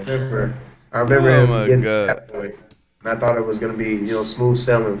I everything. remember Oh him my getting to god. that point. And I thought it was gonna be, smooth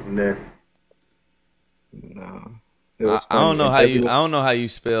sailing from there. No, it I was don't funny. know And how you everyone, I don't know how you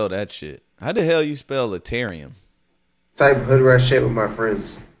spell that shit. How the hell you spell Letarium? Type hood rat shit with my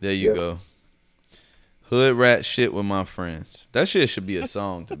friends. There you Yep. go. Hood rat shit with my friends. That shit should be a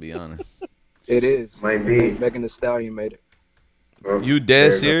song, to be honest. it is. Might be. Megan Thee Stallion made it. Well, You there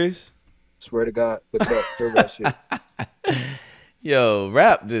dead you go. serious? Swear to God, look it up. Heard that shit. Yo,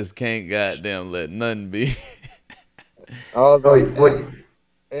 rap just can't goddamn let nothing be. I was Oh, like, what?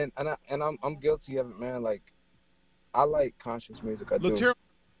 and I'm guilty of it, man. Like, I like conscious music, I do,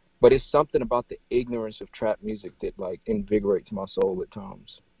 but it's something about the ignorance of trap music that like invigorates my soul at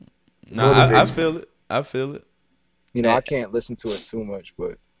times. Nah, I Motivates me. feel it. I feel it. I can't listen to it too much,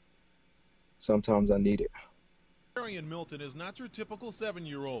 but sometimes I need it. Darian Milton is not your typical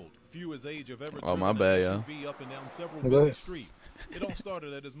 7-year-old. Few his age have ever Oh, my driven bad, an SUV up and down several Go busy ahead. streets. It all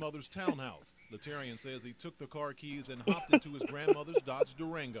started at his mother's townhouse. Letarian says he took the car keys and hopped into his grandmother's Dodge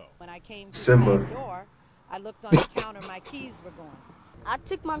Durango. When I came to Simba. the back door, I looked on the counter, my keys were gone. I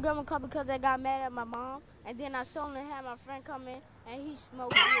took my grandma car because I got mad at my mom, and then I saw him and had my friend come in, and he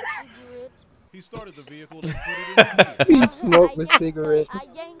smoked cigarettes. He started the vehicle and put it in gear, He smoked with I cigarettes.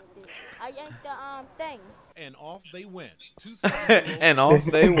 yanked it. I yanked the thing. and off they went. Two 7-year-olds And off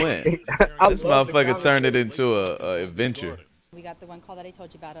they went. I This love the motherfucker turned it conversation. into a adventure. We got the one call that I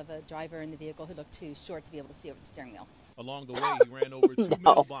told you about of a driver in the vehicle who looked too short to be able to see over the steering wheel. Along the way, he ran over two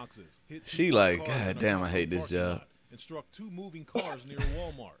mailboxes. Hit two She parked like, cars in God a damn, I Costco hate this parking job. lot, and struck two moving cars near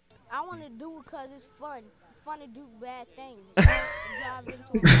Walmart. I want to do it because it's fun. fun to do bad things. Drive into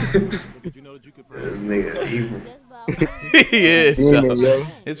a car. Did you know that you could This nigga evil. That's about what He is, Demon, though. yo.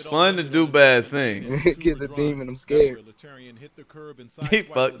 It's fun to do bad things. Kid's a demon. I'm scared. He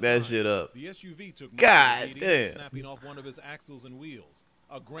fucked that shit up. The SUV took God Michael damn. snapping off one of his axles and wheels.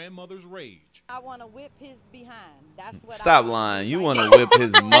 A grandmother's rage. I want to whip his behind. That's what Stop I wanna lying. do You right want to now. whip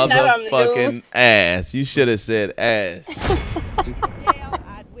his on the motherfucking news. ass. You should have said ass. In jail,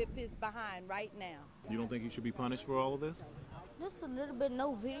 I'd whip his behind right now. You don't think he should be punished for all of this? Just a little bit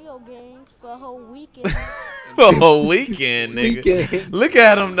no video games for a whole weekend. Oh, weekend, nigga. Weekend. Look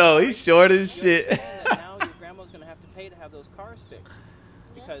at him, though. He's short as shit. Now your grandma's gonna have to pay to have those cars fixed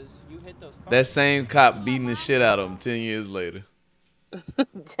because you hit those cars. That same cop beating the shit out of him 10 years later.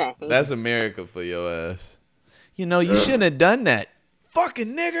 Dang. That's America for your ass. You know, you shouldn't have done that.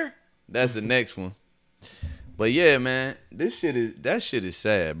 Fucking nigger. That's the next one. But yeah, man, that shit is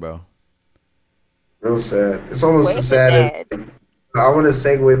sad, bro. Real sad. It's almost Way as sad as. sad. I want to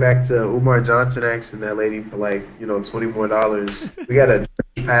segue back to Umar Johnson asking that lady for like, $20 more. We got a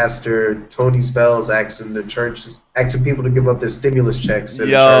church pastor, Tony Spells, asking people to give up their stimulus checks to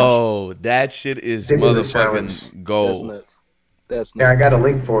the church. Yo, that shit is Stimulus motherfucking challenge. That's gold. nuts. That's Yeah, I nuts. got a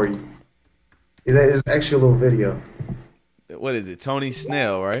link for you. It's actually a little video. What is it? Tony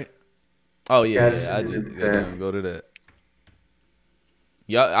Snell, right? Oh yeah, Yes, I just yeah. gotta go to that.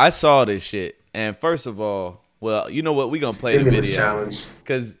 Yeah, I saw this shit, and first of all, well, you know what? We gonna play the Stimulus video challenge.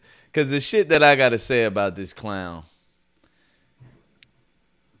 because the shit that I gotta say about this clown.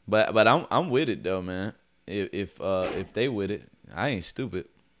 But I'm with it though, man. If they with it, I ain't stupid.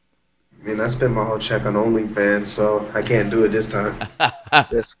 I mean, I spent my whole check on OnlyFans, so I can't do it this time.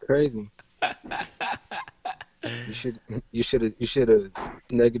 That's crazy. You should have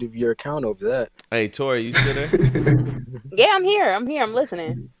negative your account over that. Hey, Tori, you still there? Yeah, I'm here. I'm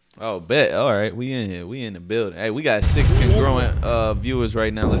listening. Oh, bet. All right, we in here. We in the building. Hey, we got 6 congruent viewers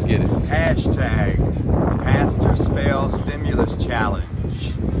right now. Let's get it. Hashtag Pastor Spell Stimulus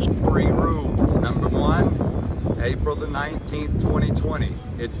Challenge. 3 rules. Number 1, April the 19th, 2020.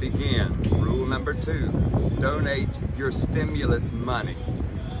 It begins. Rule number 2, donate your stimulus money.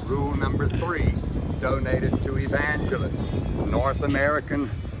 Rule number 3, donate it to evangelists, North American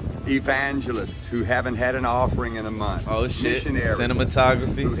evangelists who haven't had an offering in a month. Oh shit! Missionaries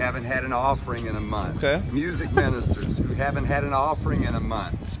Cinematography who haven't had an offering in a month. Okay. Music ministers who haven't had an offering in a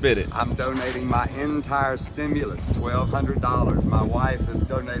month. Spit it. I'm donating my entire stimulus, $1,200. My wife is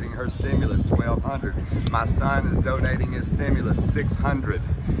donating her stimulus, $1,200. My son is donating his stimulus, $600.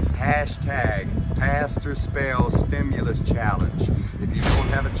 Hashtag Pastor Spell Stimulus Challenge. If you don't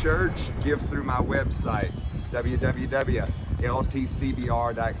have a church, give through my website,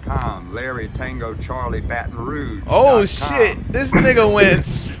 www.ltcbr.com. Larry Tango Charlie Baton Rouge. Oh shit! This nigga went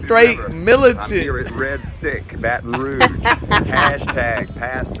straight militant. I'm here at Red Stick, Baton Rouge. Hashtag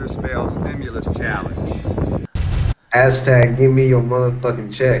Pastor Spell Stimulus Challenge. Hashtag give me your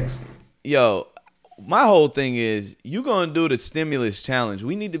motherfucking checks. Yo, my whole thing is, you gonna do the stimulus challenge.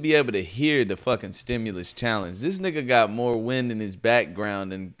 We need to be able to hear the fucking stimulus challenge. This nigga got more wind in his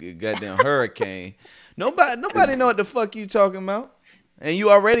background than a goddamn hurricane. Nobody know what the fuck you talking about. And you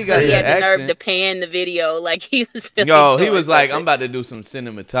already got He that had the nerve to accent. pan the video like he was. Really Yo, he doing was like, something. I'm about to do some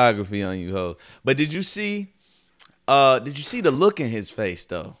cinematography on you, ho. But did you see the look in his face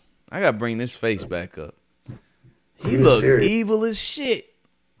though? I gotta bring this face back up. He was looked serious. evil as shit.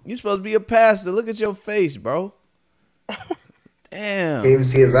 You supposed to be a pastor. Look at your face, bro. Damn. Can't even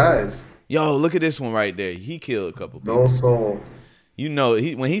see his eyes. Yo, look at this one right there. He killed a couple people. No soul. You know,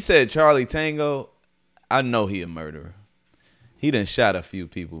 when he said Charlie Tango, I know he a murderer. He done shot a few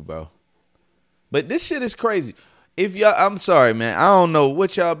people, bro. But this shit is crazy. I'm sorry, man. I don't know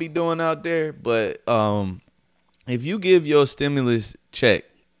what y'all be doing out there, but if you give your stimulus check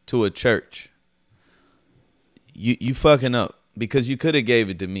to a church, you fucking up because you could have gave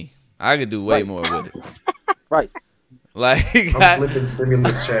it to me. I could do way Right. more with it. Right. Like, I'm flipping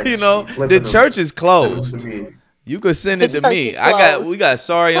stimulus checks. you know, Flipping the them. church is Send closed. them to me. You could send it The to church me. is closed. We got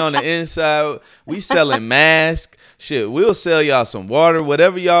sorry on the inside. We selling masks. Shit, we'll sell y'all some water,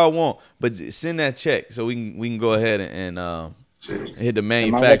 whatever y'all want. But send that check so we can go ahead and Shit. hit the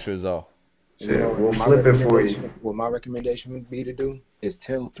manufacturers off. Shit, You know, we'll my flip it for you. recommendation- What my recommendation would be to do is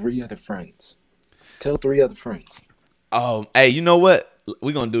tell 3 other friends. Tell 3 other friends. Oh, hey, you know what?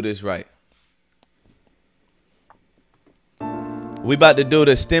 We're gonna do this right. We about to do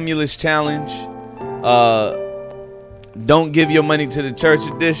the stimulus challenge. Don't give your money to the church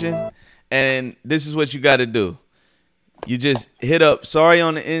edition. And this is what you got to do. You just hit up Sorry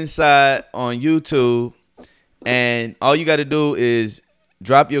on the Inside on YouTube. And all you got to do is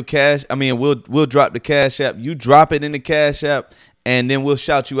drop your cash. I mean, we'll drop the Cash App. You drop it in the Cash App, and then we'll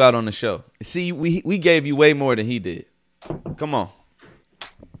shout you out on the show. See, we gave you way more than he did. Come on.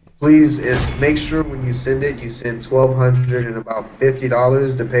 Please, make sure when you send it, you send $1,200 and about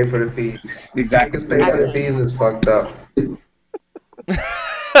 $50 to pay for the fees. Exactly. Niggas pay for the fees is fucked up.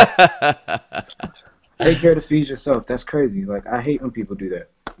 Take care of the fees yourself. That's crazy. Like, I hate when people do that.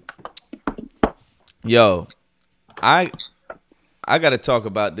 Yo, I gotta talk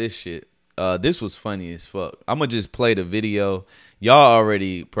about this shit. This was funny as fuck. I'm gonna just play the video. Y'all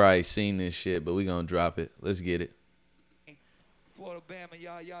already probably seen this shit, but we gonna drop it. Let's get it. Florida Bama,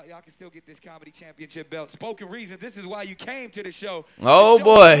 y'all can still get this comedy championship belt. Spoken Reasons, this is why you came to the show. Oh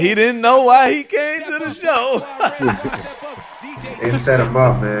boy, he didn't know why he came to the show. They set him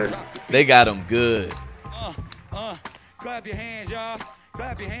up, man. They got him good. Clap your hands, y'all.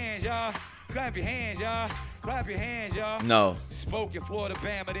 Clap your hands, y'all. Clap your hands, y'all. Clap your hands, y'all. No. Spoken Florida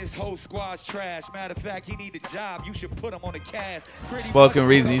Bama, this whole squad's trash. Matter of fact, he need a job. You should put him on the cast. Spoken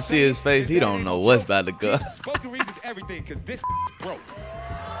Reason, you see his face, he don't know what's about to go. Spoken Reason's everything, because this broke.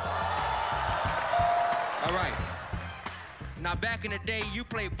 All right. Now, back in the day, you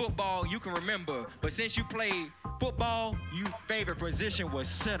played football, you can remember. But since you played football, your favorite position was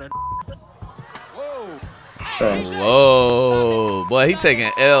center. Whoa. Whoa. Boy, he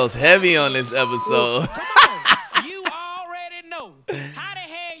taking L's heavy on this episode. You already know. How the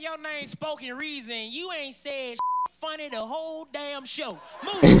hell your name Spoken Reason? You ain't said funny the whole damn show.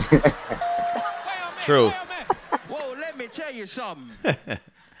 Move. Truth. Whoa, let me tell you something.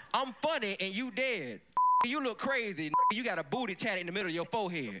 I'm funny and you dead. You look crazy. You got a booty tat in the middle of your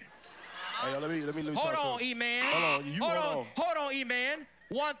forehead. Hey, let me Hold on, E-Man. Hold on, E-Man.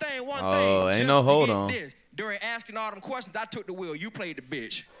 One thing. Oh, ain't no hold on. This. During asking all them questions, I took the wheel. You played the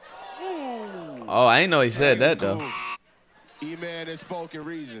bitch. Ooh. Oh, I didn't know he said that, though. E-Man and Spoken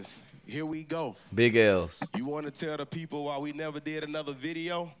Reasons. Here we go. Big L's. You want to tell the people why we never did another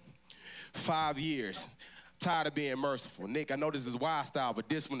video? 5 years. Tired of being merciful. Nick, I know this is wild style, but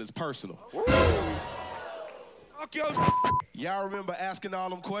this one is personal. Y'all remember asking all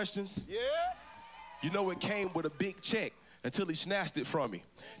them questions? Yeah. You know it came with a big check. Until he snatched it from me.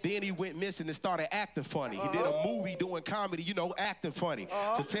 Then he went missing and started acting funny. He did a movie doing comedy, acting funny.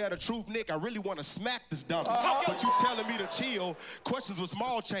 To tell the truth, Nick, I really want to smack this dummy. But you telling me to chill. Questions with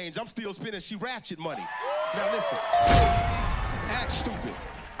small change. I'm still spending she ratchet money. Now listen, act stupid.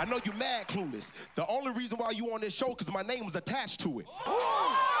 I know you mad clueless. The only reason why you on this show because my name was attached to it.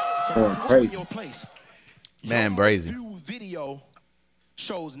 So crazy. Your place. Man, brazen. Your video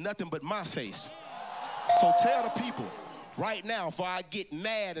shows nothing but my face. So tell the people. Right now, before I get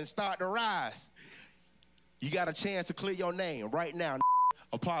mad and start to rise, you got a chance to clear your name. Right now,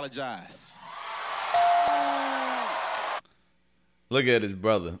 apologize. Look at his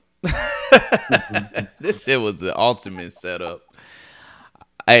brother. This shit was the ultimate setup.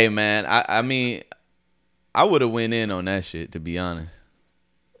 Hey, man, I mean, I would have went in on that shit, to be honest.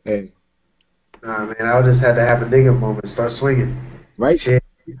 Hey. Nah, man, I just had to have a nigga moment. Start swinging. Right? Shit.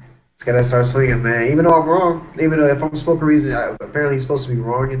 It's gotta start swinging, man. Even though I'm wrong, even though if I'm Spoken Reason, apparently he's supposed to be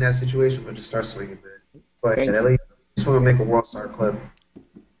wrong in that situation, but just start swinging, man. But at least swing and make a World Star clip.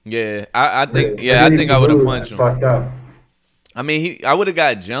 Yeah, I think I would have punched him. Fucked up. I mean, I would have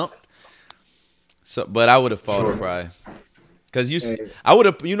got jumped. So, but I would have fought him probably. Cause I would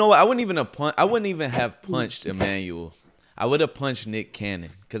have. You know what? I wouldn't even have punched Emmanuel. I would have punched Nick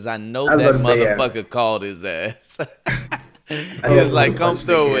Cannon because I know that motherfucker called his ass. He was like, come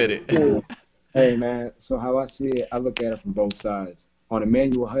through with it. Hey, man, so how I see it, I look at it from both sides. On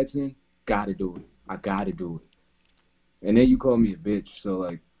Emmanuel Hudson, gotta do it. I gotta do it. And then you call me a bitch, so,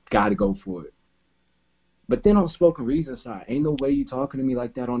 like, gotta go for it. But then on Spoken Reason side, ain't no way you talking to me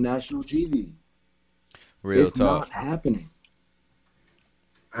like that on national TV. Real it's talk. It's not happening.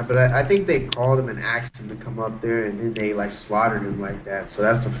 But I think they called him and asked him to come up there, and then they, like, slaughtered him like that. So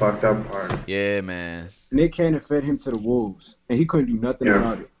that's the fucked up part. Yeah, man. Nick Cannon fed him to the wolves, and he couldn't do nothing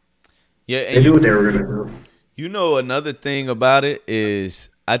about it. Yeah, and they knew what they were gonna do. You know, another thing about it is,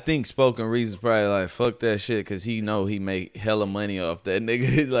 I think Spoken Reason's probably like, fuck that shit, because he know he make hella money off that nigga.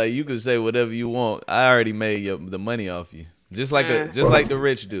 He's like, you can say whatever you want. I already made the money off you, just like like the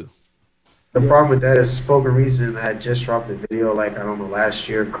rich do. The problem with that is Spoken Reason had just dropped the video, like, I don't know, last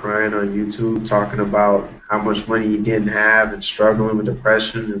year, crying on YouTube, talking about how much money he didn't have and struggling with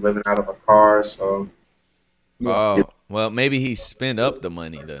depression and living out of a car. So. Oh, well, maybe he spent up the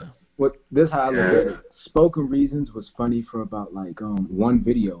money though. This how I look at it. Spoken Reasons was funny for about like one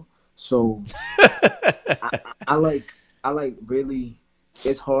video. So I like really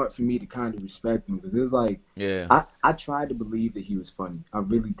it's hard for me to kind of respect him because it's like, Yeah. I tried to believe that he was funny. I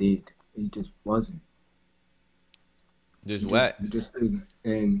really did. He just wasn't. Just whack. He just isn't.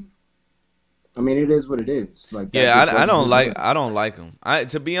 And I mean, it is what it is. Like, that Yeah, just I wasn't don't his like way. I don't like him.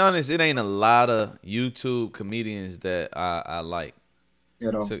 To be honest, it ain't a lot of YouTube comedians that I like.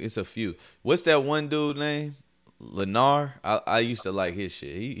 At all. So it's a few. What's that one dude name? Lennar. I used to like his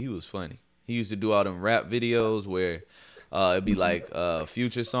shit. He was funny. He used to do all them rap videos where it'd be like a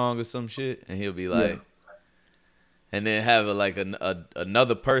Future song or some shit, and he'll be like, and then have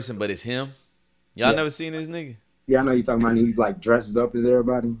another person, but it's him. Y'all never seen this nigga? Yeah, I know you're talking about. He like dresses up as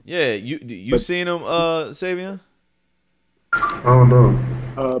everybody. Yeah, you seen him, Savion? I don't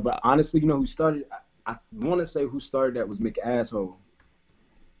know. But honestly, you know who started? I want to say who started that was McAsshole.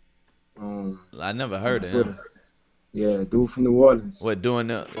 I never heard of him. Yeah, dude from New Orleans. What, doing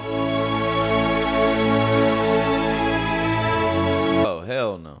that? Oh,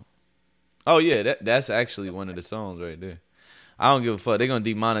 hell no. Oh, yeah, that's actually one of the songs right there. I don't give a fuck. They're going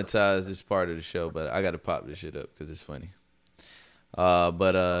to demonetize this part of the show, but I got to pop this shit up because it's funny.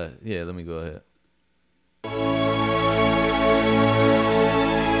 Yeah, let me go ahead.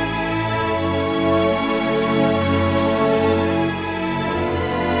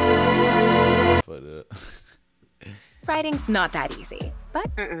 Writing's not that easy, but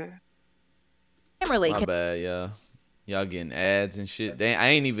really My bad, y'all. Y'all getting ads and shit. They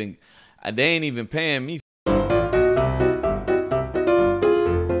ain't even paying me.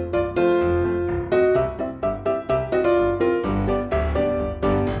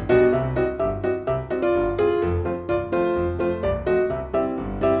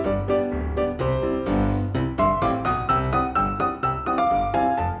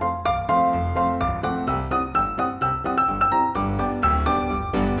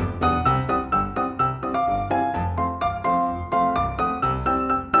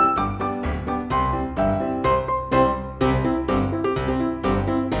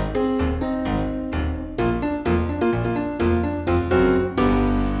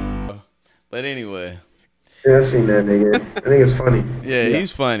 But anyway. Yeah, I seen that nigga. I think it's funny. Yeah,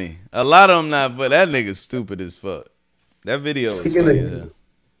 he's funny. A lot of them not, but that nigga's stupid as fuck. That video is funny.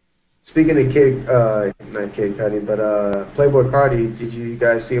 Speaking of not Kid Cudi, but Playboy Cardi, did you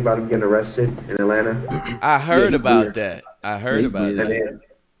guys see about him getting arrested in Atlanta? I heard about that. I heard about that. And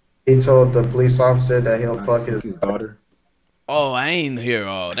he told the police officer that he'll fuck his daughter. Oh, I ain't hear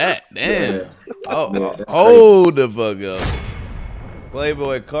all that. Damn. Yeah. Oh, hold the fuck up.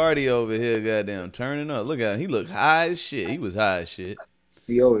 Playboy Cardi over here, goddamn, turning up. Look at him. He look high as shit. He was high as shit.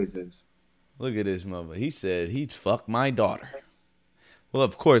 He always is. Look at this mother. He said he'd fuck my daughter. Well,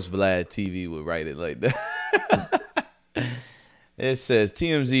 of course, Vlad TV would write it like that. It says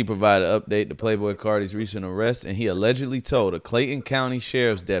TMZ provided an update to Playboy Cardi's recent arrest, and he allegedly told a Clayton County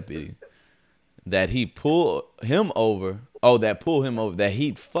Sheriff's deputy that he pulled him over, that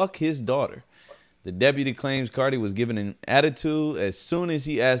he'd fuck his daughter. The deputy claims Cardi was given an attitude as soon as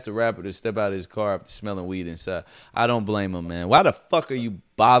he asked the rapper to step out of his car after smelling weed inside. I don't blame him, man. Why the fuck are you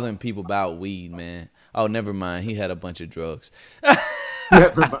bothering people about weed, man? Oh, never mind. He had a bunch of drugs.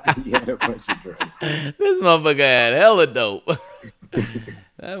 Never mind. He had a bunch of drugs. This motherfucker had hella dope.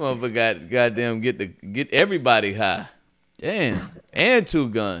 That motherfucker got goddamn get everybody high. Damn. And 2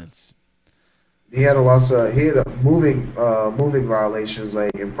 guns. He had moving violations,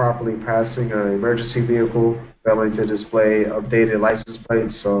 like improperly passing an emergency vehicle, failing to display updated license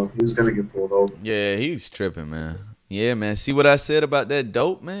plates, so he was gonna get pulled over. Yeah, he's tripping, man. Yeah, man. See what I said about that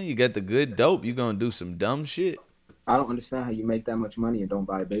dope, man? You got the good dope. You gonna do some dumb shit. I don't understand how you make that much money and don't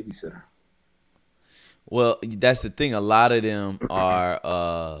buy a babysitter. Well, that's the thing. A lot of them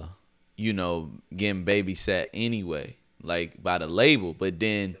are, getting babysat anyway, like by the label. But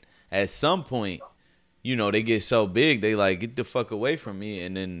then at some point, they get so big, they like, get the fuck away from me.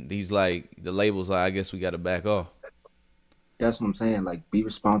 And then he's like, the label's like, I guess we got to back off. That's what I'm saying. Like, be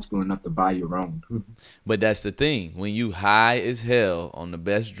responsible enough to buy your own. But that's the thing. When you high as hell on the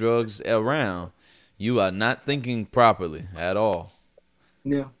best drugs around, you are not thinking properly at all.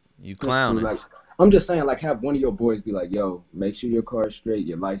 Yeah. You clowning. Like, I'm just saying, like, have one of your boys be like, yo, make sure your car's straight,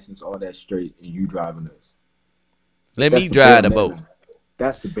 your license, all that straight, and you driving this. Let me drive the boat.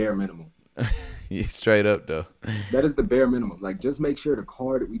 That's the bare minimum. Yeah, straight up, though. That is the bare minimum. Like, just make sure the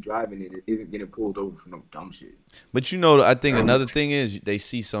car that we driving in isn't getting pulled over for no dumb shit. But I think another thing is they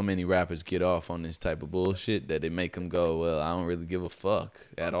see so many rappers get off on this type of bullshit that they make them go, well, I don't really give a fuck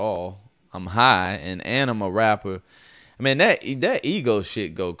at all. I'm high and I'm a rapper. I mean, that ego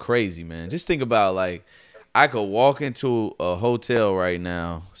shit go crazy, man. Just think about, like, I could walk into a hotel right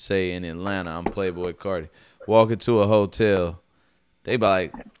now, say in Atlanta, I'm Playboy Cardi, walk into a hotel, They be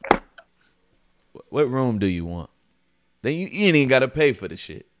like, what room do you want? Then you ain't even got to pay for the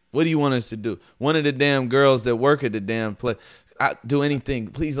shit. What do you want us to do? One of the damn girls that work at the damn place, I do anything.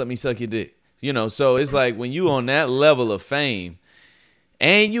 Please let me suck your dick. You know, so it's like when you on that level of fame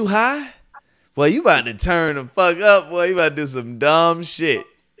and you high, boy, you about to turn the fuck up, boy. You about to do some dumb shit.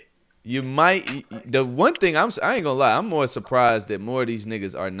 You might. The one thing I ain't gonna lie, I'm more surprised that more of these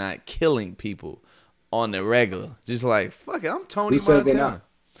niggas are not killing people on the regular. Just like, fuck it, I'm Tony Montana.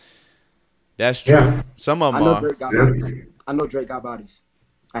 That's true. Yeah. Some of them I know are. Drake got bodies. I know Drake got bodies.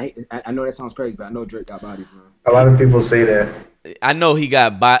 I know that sounds crazy, but I know Drake got bodies, man. A lot of people say that. I know he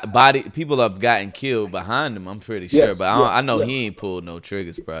got body. People have gotten killed behind him. I'm pretty sure, Yes, but I know he ain't pulled no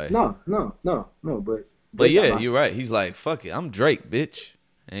triggers, probably. No, but But yeah, bodies. you're right. He's like, fuck it, I'm Drake, bitch,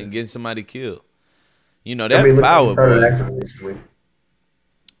 and getting somebody killed. You know that power, boy.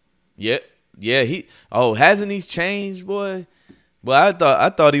 Yeah. Hasn't he changed, boy? Well, I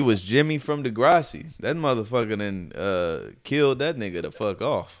thought he was Jimmy from Degrassi. That motherfucker then killed that nigga the fuck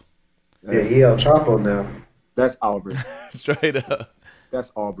off. Yeah, he El Chapo now. That's Aubrey. Straight up.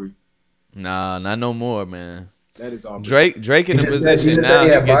 That's Aubrey. Nah, not no more, man. That is Aubrey. Drake in the position now, he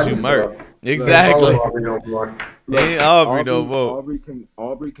get you murked. Exactly. He ain't Aubrey no more.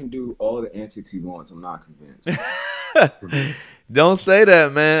 Aubrey can do all the antics he wants. I'm not convinced. Don't say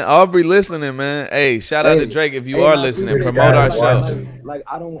that, man. Aubrey listening, man. Hey, shout out to Drake if you are listening. Promote our show. Like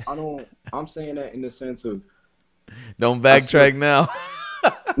I don't. I'm saying that in the sense of. Don't backtrack now.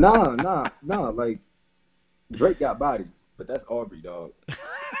 Nah. Like Drake got bodies, but that's Aubrey, dog.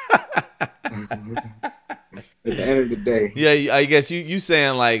 At the end of the day. Yeah, I guess you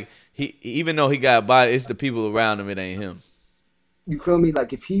saying like he even though he got bodies, it's the people around him. It ain't him. You feel me?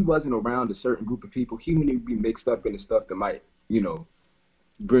 Like if he wasn't around a certain group of people, he wouldn't be mixed up in the stuff that might,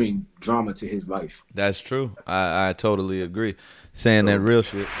 bring drama to his life. That's true. I totally agree. Saying that real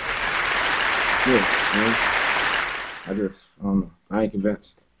shit. Yeah, man. I don't know. I ain't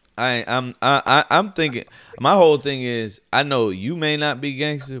convinced. I'm thinking. My whole thing is, I know you may not be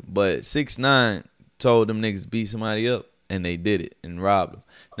gangster, but 6ix9ine told them niggas to beat somebody up, and they did it and robbed them.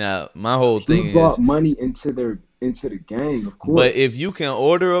 Now my whole thing is, brought money into the gang, of course. But if you can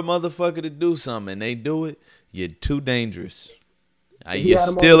order a motherfucker to do something and they do it, you're too dangerous. You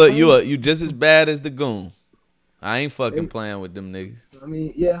just as bad as the goon. I ain't fucking playing with them niggas. I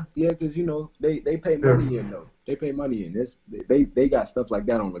mean, yeah, because they pay money in though. They pay money in. They got stuff like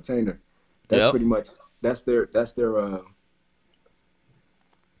that on retainer. That's pretty much that's their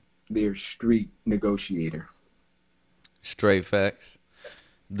street negotiator. Straight facts.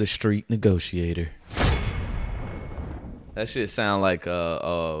 The street negotiator. That shit sound like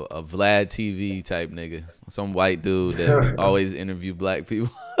a Vlad TV type nigga. Some white dude that always interview black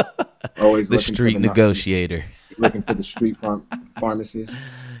people. Always the street negotiator. Looking for the street pharmacist.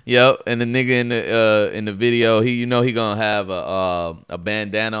 Yep, and the nigga in the video, he gonna have a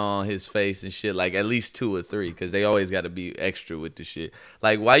bandana on his face and shit, like at least 2 or 3, because they always got to be extra with the shit.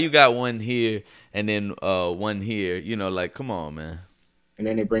 Like, why you got one here and then one here? Like, come on, man. And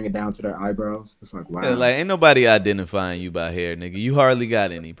then they bring it down to their eyebrows. It's like, wow. Yeah, like, ain't nobody identifying you by hair, nigga. You hardly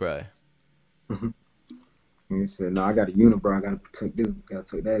got any, probably. He said, "No, I got a unibrow. I gotta tuck this. Gotta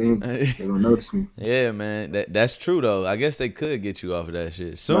tuck that in. They gonna notice me." Yeah, man. That's true though. I guess they could get you off of that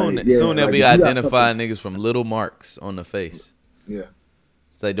shit soon. Like, yeah, soon they'll like, be identifying niggas from little marks on the face. Yeah.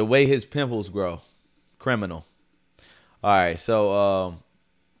 It's like the way his pimples grow. Criminal. All right, so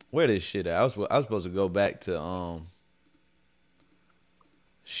where this shit at? I was supposed to go back to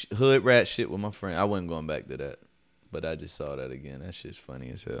hood rat shit with my friend. I wasn't going back to that, but I just saw that again. That shit's funny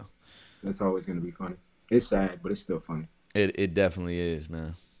as hell. That's always gonna be funny. It's sad, but it's still funny. It definitely is,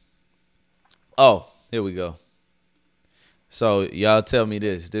 man. Oh, here we go. So y'all tell me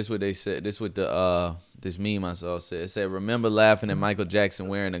this. This what they said. This what the this meme I saw said. It said, "Remember laughing at Michael Jackson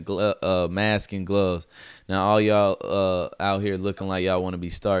wearing a mask and gloves. Now all y'all out here looking like y'all want to be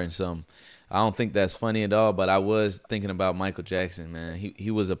starting something." I don't think that's funny at all, but I was thinking about Michael Jackson, man.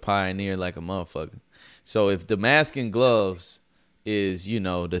 He was a pioneer like a motherfucker. So if the mask and gloves is,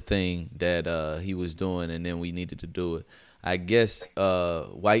 the thing that he was doing and then we needed to do it, I guess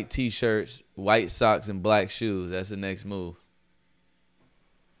white T-shirts, white socks, and black shoes, that's the next move.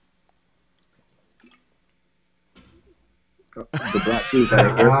 The black shoes are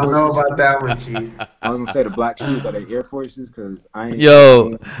they Air Forces? I don't know about that one, Chief. I was gonna say the black shoes are they Air Forces because I ain't.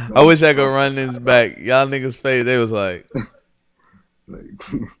 Yo, I wish I could run this back. Y'all niggas' face, they was like,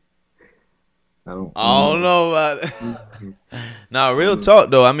 I don't know about it. Nah, real talk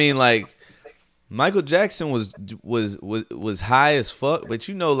though. I mean, like, Michael Jackson was high as fuck, but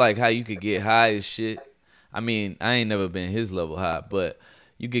like how you could get high as shit. I mean, I ain't never been his level high, but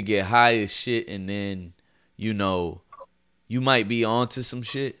you could get high as shit and then, you know, you might be onto some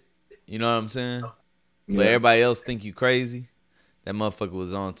shit. You know what I'm saying? But Yeah. everybody else think you crazy. That motherfucker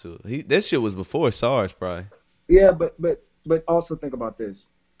was onto it. That shit was before SARS, probably. Yeah, but also think about this.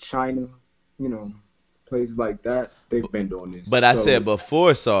 China, you know, places like that, they've been doing this. But I So, said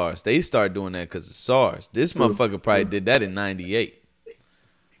before SARS, they started doing that because of SARS. This True, motherfucker probably true. did that in '98.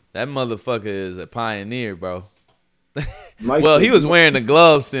 That motherfucker is a pioneer, bro. Mike Well, said- he was wearing the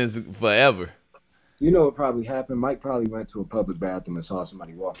gloves since forever. You know what probably happened? Mike probably went to a public bathroom and saw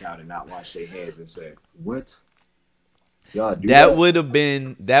somebody walk out and not wash their hands and said, "What? Y'all do That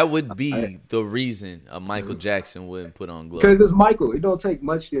that?" would be the reason a Michael Jackson wouldn't put on gloves. Because it's Michael. It don't take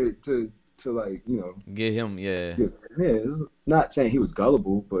much to like, you know. Get him, yeah. Yeah, it's not saying he was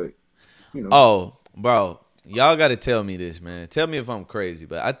gullible, but you know. Oh, bro, y'all got to tell me this, man. Tell me if I'm crazy,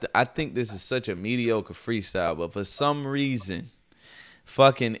 but I think this is such a mediocre freestyle. But for some reason,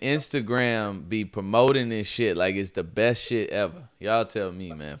 fucking Instagram be promoting this shit like it's the best shit ever. Y'all tell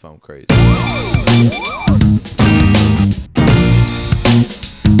me, man, if I'm crazy.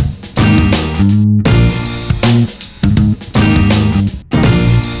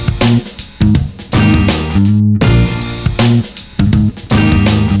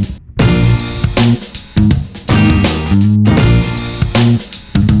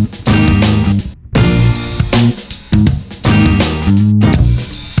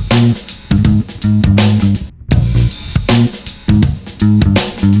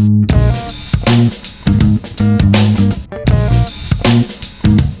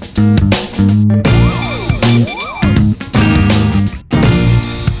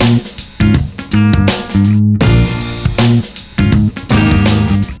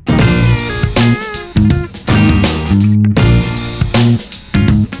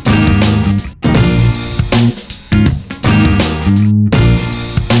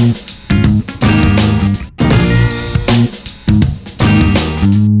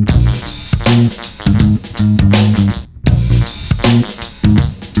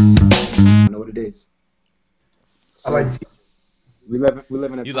 I know what it is. I like we live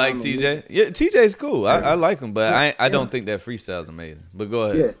in a You time like of TJ? music. Yeah, TJ's cool. Yeah. I like him, but I Yeah. don't think that freestyle's amazing. But go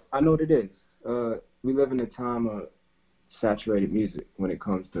ahead. Yeah, I know what it is. We live in a time of saturated music when it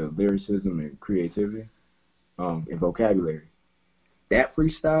comes to lyricism and creativity, and vocabulary. That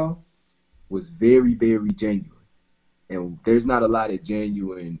freestyle was very, very genuine, and there's not a lot of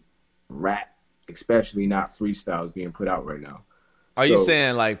genuine rap, especially not freestyles, being put out right now. Are you So,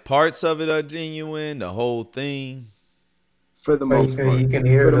 saying like parts of it are genuine, the whole thing? for the But most part? you can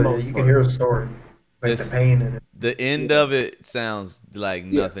hear For the the most you part. can hear a story, like This- the pain in it. The end of it sounds like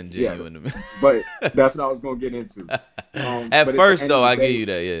Yeah, nothing yeah. genuine to me. But that's what I was gonna get into. At but first, the end though, of the I give day- you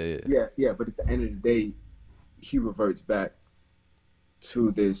that. Yeah. Yeah, but at the end of the day, he reverts back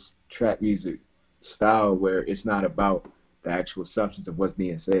to this trap music style where it's not about the actual substance of what's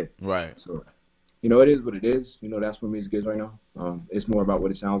being said. Right. So, you know, it is what it is. You know, that's what music is right now. It's more about what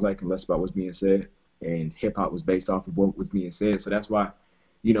it sounds like and less about what's being said. And hip hop was based off of what was being said. So that's why,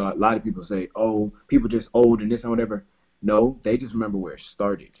 you know, a lot of people say, "Oh, people just old and this and whatever." No, they just remember where it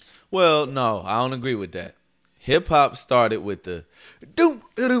started. Well, no, I don't agree with that. Hip hop started with the doom,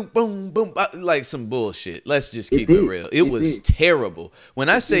 doom, boom, boom, like some bullshit. Let's just It keep it did. real. It was did. terrible. When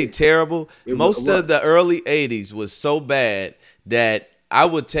I say did. terrible, It most was. of the early '80s was so bad that I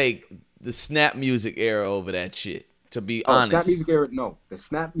would take the snap music era over that shit. To be Oh, honest, snap music era? No, the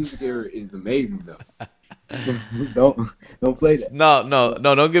snap music era is amazing though. don't play that. No,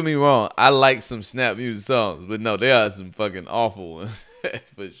 don't get me wrong. I like some snap music songs, but no, there are some fucking awful ones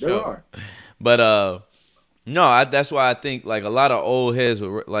for sure. There are. But no, that's why I think like a lot of old heads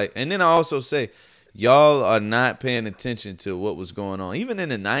were like, and then I also say, y'all are not paying attention to what was going on. Even in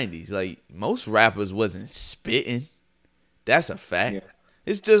the '90s, like most rappers wasn't spitting. That's a fact. Yeah.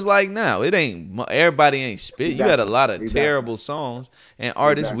 It's just like now. It ain't everybody ain't spitting. You got a Exactly. lot of Exactly. terrible songs and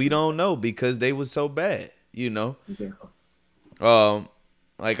artists we Exactly. don't know because they was so bad. You know. Exactly.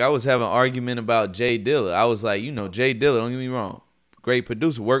 Like I was having an argument about Jay Dilla. I was like, you know, Jay Dilla, don't get me wrong, great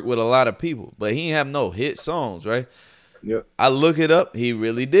producer, worked with a lot of people, but he ain't have no hit songs, right? Yep. I look it up, he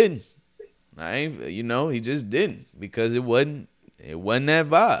really didn't. He just didn't because it wasn't that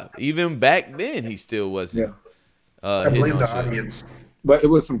vibe. Even back then, he still wasn't. I hitting blame on the shit. audience. But it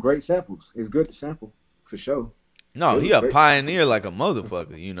was some great samples. It's good to sample for sure. No, It he was a great. pioneer like a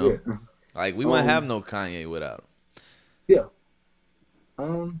motherfucker, you know. Yeah. Like we wouldn't have no Kanye without him. Yeah.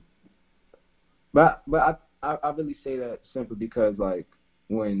 But I really say that simply because like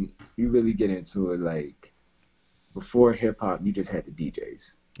when you really get into it, like before hip hop, you just had the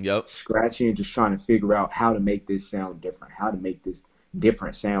DJs. Yep. scratching and just trying to figure out how to make this sound different, how to make this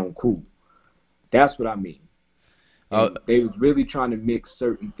different sound cool. That's what I mean. And they was really trying to mix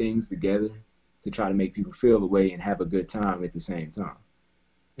certain things together to try to make people feel the way and have a good time at the same time.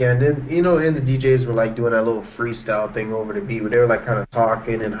 Yeah, and then and the DJs were like doing that little freestyle thing over the beat where they were like kind of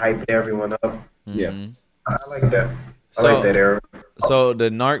talking and hyping everyone up. Yeah, I like that. I like that era. So the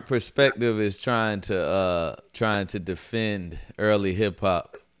narc perspective is trying to defend early hip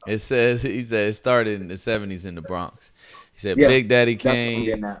hop. He said it started in the 70s in the Bronx. He said Big Daddy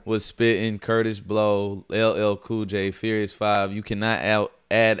Kane was spitting, Curtis Blow, LL Cool J, Furious 5. You cannot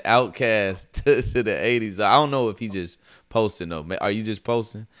add Outkast to the 80s. I don't know if he just posting though. Are you just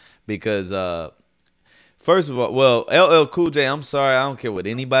posting? Because first of all, well, LL Cool J, I'm sorry, I don't care what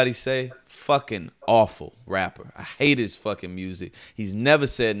anybody say. Fucking awful rapper. I hate his fucking music. He's never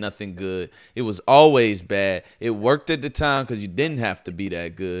said nothing good. It was always bad. It worked at the time because you didn't have to be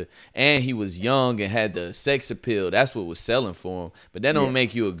that good. And he was young and had the sex appeal. That's what was selling for him. But that don't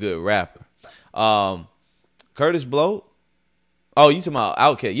make you a good rapper. Curtis Blow. Oh, you talking about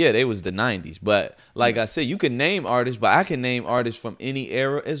Outkast? Yeah, they was the 90s. But like I said, you can name artists, but I can name artists from any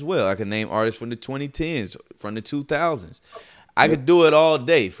era as well. I can name artists from the 2010s, from the 2000s. I could do it all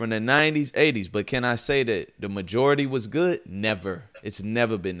day from the 90s, 80s, but can I say that the majority was good? Never. It's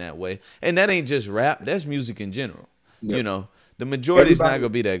never been that way. And that ain't just rap. That's music in general. Yep. You know, the majority is not going to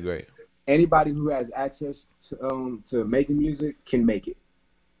be that great. Anybody who has access to making music can make it.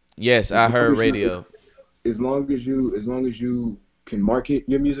 Yes, I heard radio. As long as you can market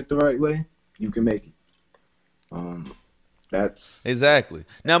your music the right way, you can make it. That's exactly.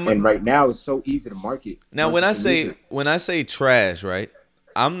 Now, and right now it's so easy to market. Now, when I say trash, right,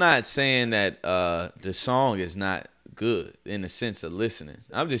 I'm not saying that the song is not good in the sense of listening.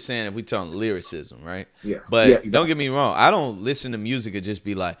 I'm just saying if we talking lyricism, right? Yeah. But exactly. Don't get me wrong. I don't listen to music and just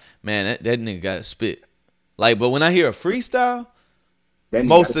be like, man, that nigga got to spit. Like, but when I hear a freestyle,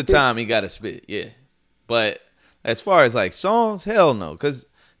 most of the time he got to spit. Yeah. But as far as like songs, hell no. Because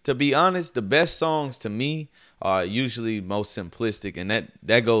to be honest, the best songs to me are usually most simplistic, and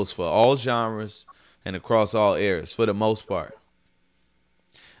that goes for all genres and across all eras for the most part.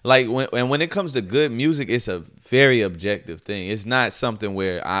 Like when it comes to good music, it's a very objective thing. It's not something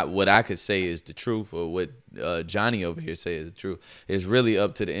where what I could say is the truth or what Johnny over here say is the truth. It's really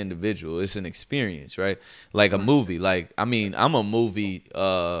up to the individual. It's an experience, right? Like a movie. Like I'm a movie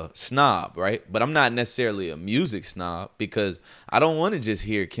snob, right? But I'm not necessarily a music snob because I don't want to just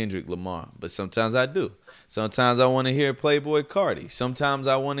hear Kendrick Lamar, but sometimes I do. Sometimes I want to hear Playboi Carti. Sometimes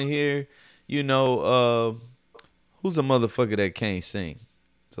I want to hear, who's a motherfucker that can't sing?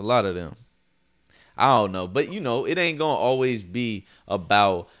 It's a lot of them. I don't know. But, it ain't going to always be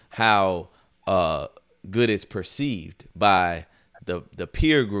about how good it's perceived by the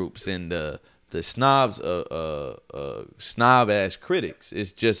peer groups and the snobs, snob-ass critics.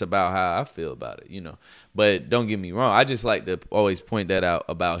 It's just about how I feel about it, But don't get me wrong. I just like to always point that out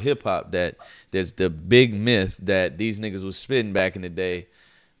about hip-hop, that there's the big myth that these niggas was spitting back in the day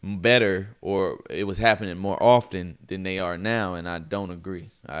better, or it was happening more often than they are now, and I don't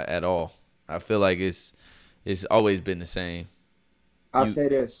agree at all. I feel like it's always been the same. I'll say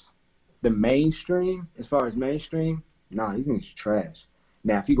this. The mainstream, as far as mainstream, nah, these niggas trash.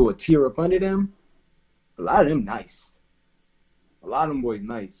 Now, if you go a tier up under them, a lot of them nice. A lot of them boys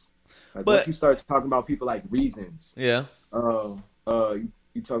nice. Like, once you start talking about people like Reasons. Yeah.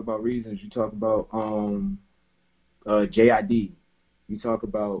 You talk about Reasons. You talk about JID. You talk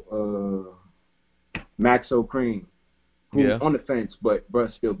about Max O'Cream, who on the fence, but bruh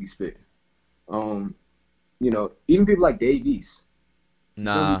still be spitting. Even people like Dave East.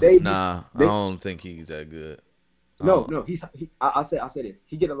 Nah, I don't think he's that good. No, I'll say this.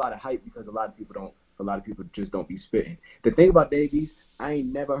 He get a lot of hype because a lot of people just don't be spitting. The thing about Dave East, I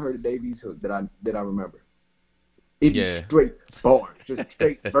ain't never heard of Dave East that I remember. It be straight bars, just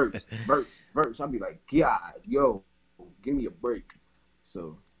straight verse. I'd be like, God, yo, give me a break.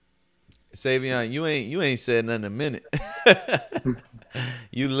 So, Savion, you ain't said nothing in a minute.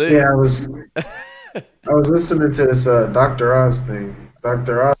 You lit. Yeah, I was listening to this Dr. Oz thing.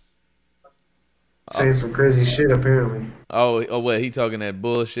 Dr. Oz saying some crazy shit apparently. Oh, what, he talking that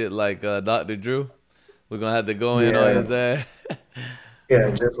bullshit like Dr. Drew? We're gonna have to go in on his ass. Yeah,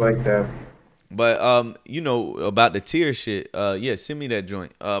 just like that. But about the tier shit, send me that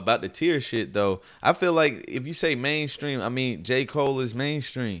joint. About the tier shit though, I feel like if you say mainstream, I mean J. Cole is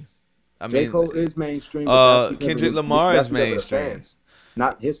mainstream. J. Cole is mainstream. Kendrick Lamar is mainstream.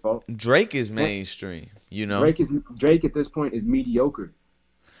 Not his fault. Drake is mainstream. Drake at this point is mediocre.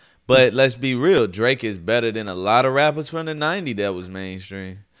 But let's be real, Drake is better than a lot of rappers from the 90s that was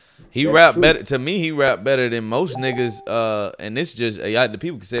mainstream. He That's rap true. better. To me, he rap better than most niggas. And it's just the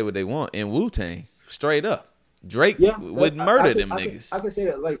people can say what they want. In Wu-Tang, straight up, Drake would murder them niggas. I can say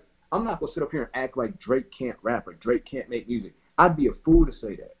that. Like, I'm not gonna sit up here and act like Drake can't rap or Drake can't make music. I'd be a fool to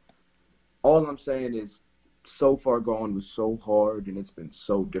say that. All I'm saying is, So Far Gone was so hard, and it's been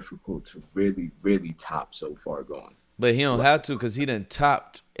so difficult to really, really top So Far Gone. But he don't have to, because he done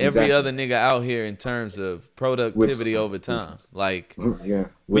topped every other nigga out here in terms of productivity over time. Like,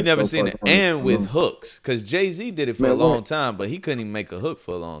 we never seen it. And with hooks, because Jay-Z did it for a long time, but he couldn't even make a hook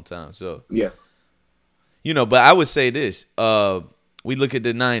for a long time. So you know, but I would say this. We look at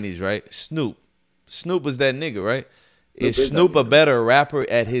the 90s, right? Snoop was that nigga, right? Is Snoop a better rapper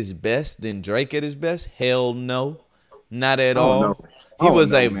at his best than Drake at his best? Hell no. Not at all. No. He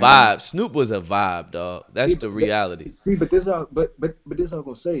was a man. vibe. Snoop was a vibe, dog. That's the reality. See, but this I'm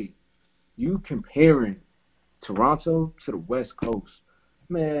gonna say. You comparing Toronto to the West Coast,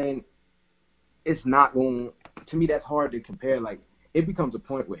 man, it's not going. To me, that's hard to compare. Like, it becomes a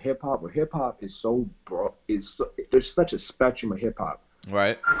point with hip hop, where hip hop is so broad. There's such a spectrum of hip hop,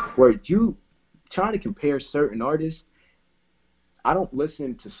 right? Where you trying to compare certain artists. I don't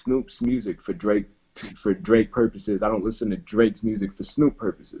listen to Snoop's music for Drake purposes. I don't listen to Drake's music for Snoop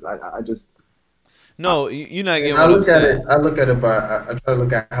purposes. I just no. You're not getting I what I'm look at saying. it. I look at it by. I try to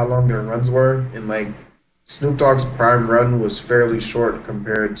look at how long their runs were, and like Snoop Dogg's prime run was fairly short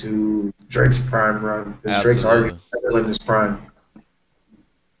compared to Drake's prime run. Because Drake's already still in his prime.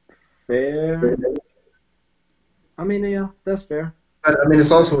 Fair. I mean, yeah, that's fair. But I mean,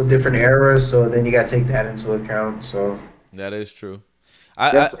 it's also a different era, so then you got to take that into account. So that is true.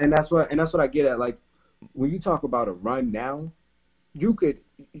 And that's what I get at. Like, when you talk about a run now, you could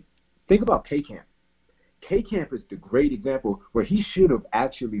think about K-Camp. K-Camp is the great example where he should have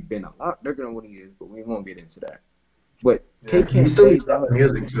actually been a lot bigger than what he is, but we won't get into that. But K-Camp fades out.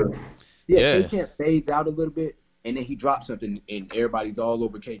 Music too. Yeah, K-Camp fades out a little bit, and then he drops something, and everybody's all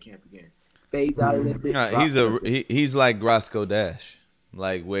over K-Camp again. Fades out a little bit. He's like Roscoe Dash,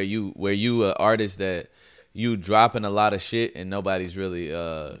 like where you an artist that you dropping a lot of shit and nobody's really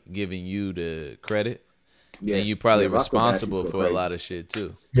giving you the credit. Yeah, and you probably responsible for a lot of shit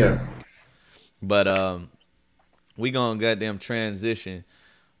too. Yeah. But we gonna goddamn transition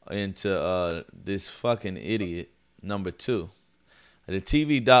into this fucking idiot number 2. The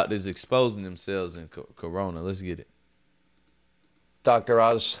TV doctors exposing themselves in Corona. Let's get it. Dr.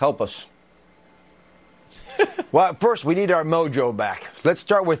 Oz, help us. Well, first, we need our mojo back. Let's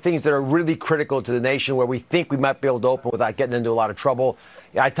start with things that are really critical to the nation where we think we might be able to open without getting into a lot of trouble.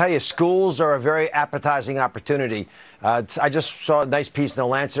 I tell you, schools are a very appetizing opportunity. I just saw a nice piece in The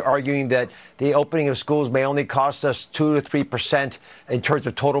Lancet arguing that the opening of schools may only cost us 2 to 3% in terms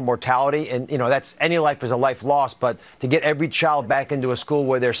of total mortality. And, you know, that's any life is a life lost. But to get every child back into a school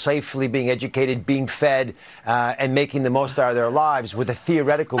where they're safely being educated, being fed, and making the most out of their lives with a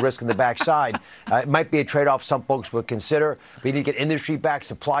theoretical risk in the backside, it might be a trade-off some folks would consider. We need to get industry back,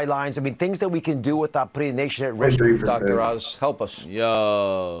 supply lines. I mean, things that we can do without putting the nation at risk. Dr. Oz, help us.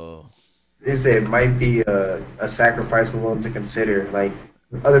 Yo. They say it might be a sacrifice we're willing to consider. Like,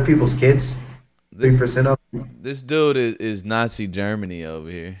 other people's kids, 3% of this dude is Nazi Germany over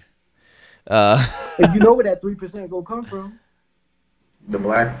here. And you know where that 3% gonna come from? The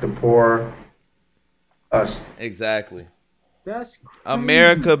black, the poor, us. Exactly. That's crazy.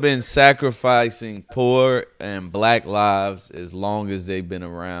 America been sacrificing poor and black lives as long as they've been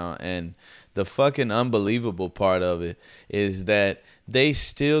around, and the fucking unbelievable part of it is that they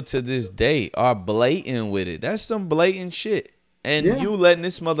still to this day are blatant with it. That's some blatant shit. And you letting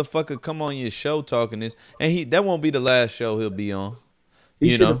this motherfucker come on your show talking this, and that won't be the last show he'll be on. They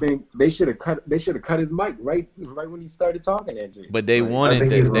should have cut his mic right when he started talking that shit. But they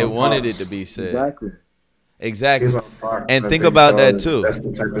wanted it to be said. Exactly. He's on Fox. And think about that too. That's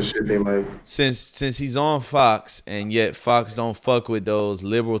the type of shit they like. Since he's on Fox, and yet Fox don't fuck with those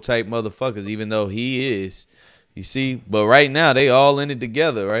liberal type motherfuckers, even though he is. You see, but right now they all in it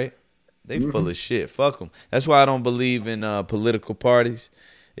together, right? They full of shit. Fuck them. That's why I don't believe in political parties.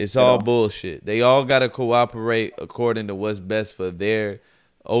 It's all bullshit. They all gotta cooperate according to what's best for their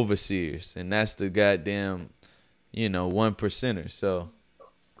overseers, and that's the goddamn, 1%er. So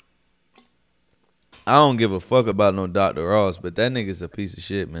I don't give a fuck about no Dr. Ross, but that nigga's a piece of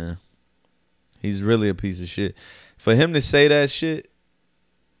shit, man. He's really a piece of shit. For him to say that shit.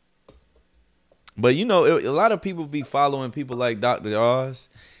 But, a lot of people be following people like Dr. Oz,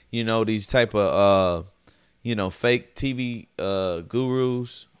 these type of, fake TV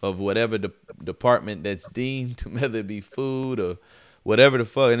gurus of whatever department that's deemed, whether it be food or whatever the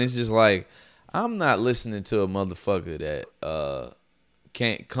fuck. And it's just like, I'm not listening to a motherfucker that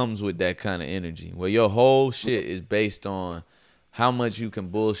comes with that kind of energy where your whole shit is based on how much you can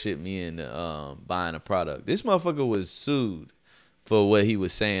bullshit me into buying a product. This motherfucker was sued for what he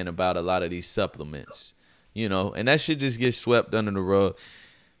was saying about a lot of these supplements, you know, and that shit just gets swept under the rug.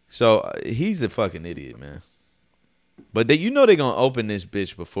 So he's a fucking idiot, man. But they gonna open this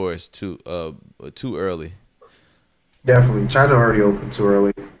bitch before it's too early. Definitely, China already opened too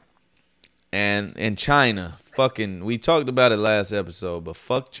early. And China, fucking, we talked about it last episode, but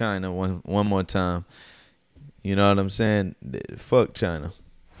fuck China one more time. You know what I'm saying? Fuck China.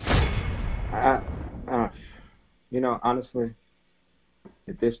 You know, honestly,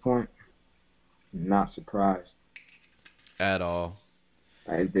 at this point, I'm not surprised at all.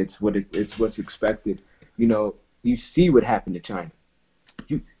 It's what's expected. You know, you see what happened to China.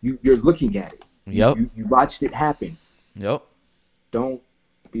 You're looking at it. Yep. You watched it happen. Yep. Don't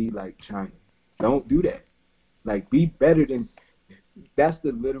be like China. Don't do that. Like, be better than. That's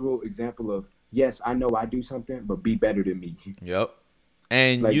the literal example of, yes, I know I do something, but be better than me. Yep.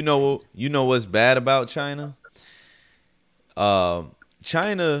 And like, you know what's bad about China?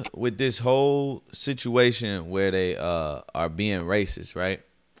 China, with this whole situation where they are being racist, right?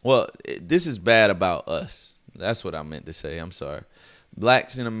 Well, this is bad about us. That's what I meant to say. I'm sorry.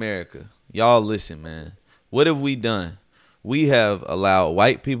 Blacks in America, y'all listen, man. What have we done? We have allowed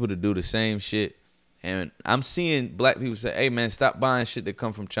white people to do the same shit. And I'm seeing black people say, hey, man, stop buying shit that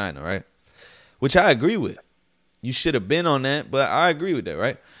come from China, right? Which I agree with. You should have been on that, but I agree with that,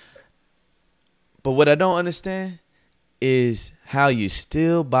 right? But what I don't understand is how you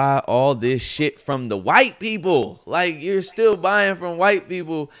still buy all this shit from the white people. Like, you're still buying from white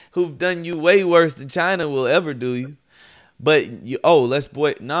people who've done you way worse than China will ever do you. But you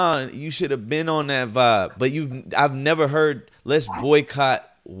you should have been on that vibe. But I've never heard, let's boycott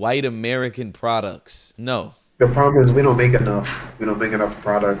white American products. No. The problem is we don't make enough. We don't make enough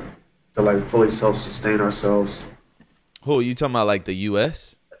product to like fully self-sustain ourselves. Who, you talking about, like the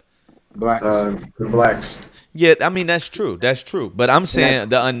U.S.? Blacks. The blacks. Yeah, I mean, that's true. That's true. But I'm saying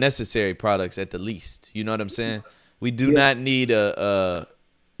the unnecessary products at the least. You know what I'm saying? We do not need a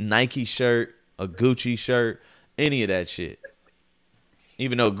Nike shirt, a Gucci shirt, any of that shit.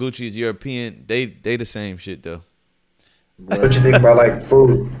 Even though Gucci's European, they the same shit though. What you think about like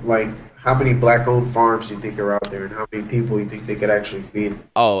food? Like, how many black-owned farms do you think are out there, and how many people you think they could actually feed?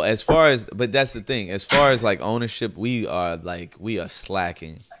 Oh, but that's the thing. As far as like ownership, we are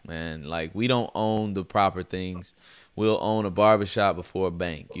slacking, man. Like, we don't own the proper things. We'll own a barbershop before a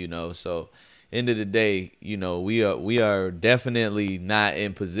bank, you know. So, end of the day, you know, we are definitely not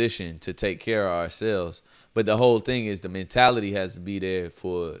in position to take care of ourselves. But the whole thing is the mentality has to be there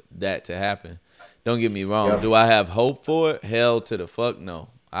for that to happen. Don't get me wrong. Yeah. Do I have hope for it? Hell to the fuck no.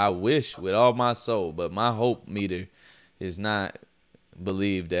 I wish with all my soul, but my hope meter is not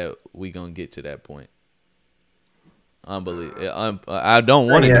believe that we gonna get to that point. I don't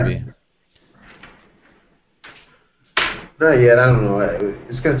want it to be. Not yet. I don't know.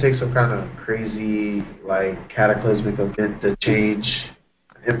 It's gonna take some kind of crazy, like, cataclysmic event to change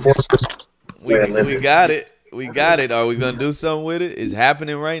enforcement. We got it. We got it. Are we gonna do something with it? It's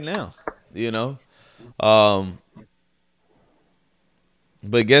happening right now. You know.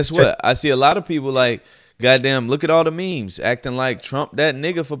 But guess what? I see a lot of people like, goddamn, look at all the memes acting like Trump that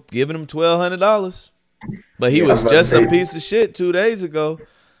nigga for giving him $1,200. But he was just a piece of shit 2 days ago.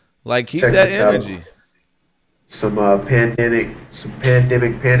 Like, keep that energy. Some pandemic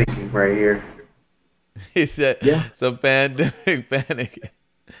panicking right here. He said, some pandemic panicking.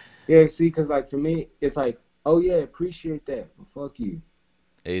 Yeah, see, because like for me, it's like, oh yeah, appreciate that. Well, fuck you.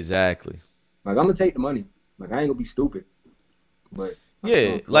 Exactly. Like, I'm gonna take the money. Like, I ain't gonna be stupid. But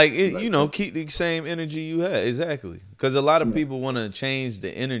yeah, like you know, keep the same energy you had. Exactly. Because a lot of people want to change the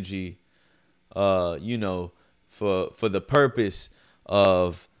energy, you know, for the purpose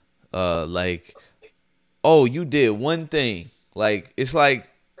of like, oh, you did one thing. Like, it's like,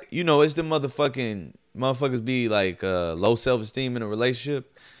 you know, it's the motherfuckers be like low self-esteem in a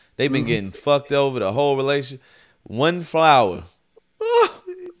relationship. They've been getting fucked over the whole relationship. One flower. Oh,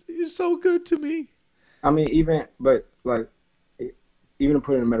 you're so good to me. I mean, even to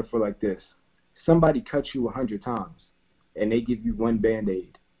put in a metaphor like this, somebody cut you 100 times and they give you one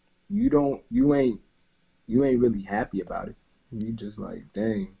Band-Aid. You ain't really happy about it. You just like,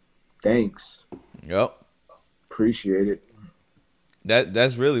 dang, thanks. Yep. Appreciate it.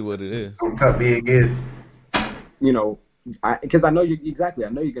 That's really what it is. Don't cut me again. You know, because I know you're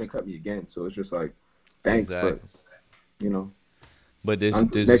gonna cut me again. So it's just like, thanks, exactly. But you know. But this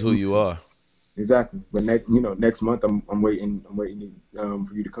is who you are. Exactly. But next month I'm waiting for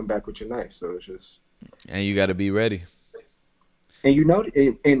you to come back with your knife. So it's just. And you got to be ready. And you know,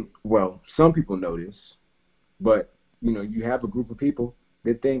 and well, some people notice, but you know, you have a group of people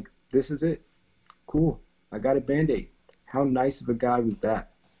that think this is it. Cool, I got a Band-Aid. How nice of a guy was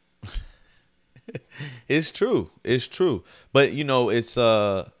that? It's true. It's true. But you know, it's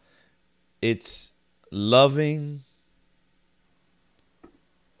loving.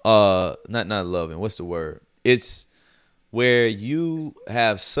 Not loving. What's the word? It's where you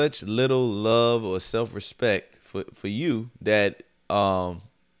have such little love or self-respect for you that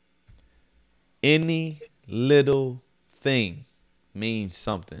any little thing means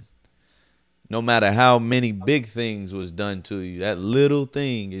something. No matter how many big things was done to you, that little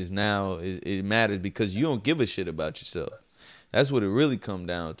thing is now it matters because you don't give a shit about yourself. That's what it really come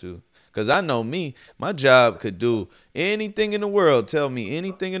down to. Because I know me, my job could do anything in the world, tell me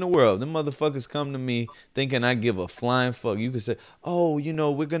anything in the world. Them motherfuckers come to me thinking I give a flying fuck. You could say, oh, you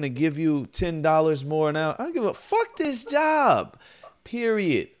know, we're going to give you $10 more an hour. I don't give a fuck this job,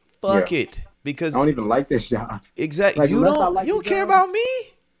 period. Fuck it. Because I don't even like this job. Exactly. Like, you don't care about me?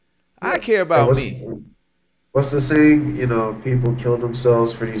 I care about me. What's the saying? You know, people kill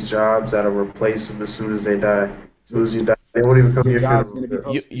themselves for these jobs that'll replace them as soon as they die. As soon as you die, they won't even come to your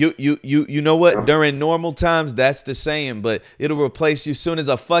funeral. You know what? During normal times, that's the saying, but it'll replace you as soon as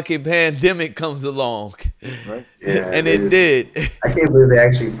a fucking pandemic comes along. Right? Yeah, and it did. I can't believe they're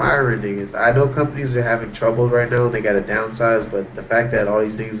actually firing niggas. I know companies are having trouble right now. They got to downsize, but the fact that all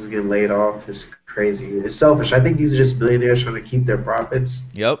these niggas is getting laid off is crazy. It's selfish. I think these are just millionaires trying to keep their profits.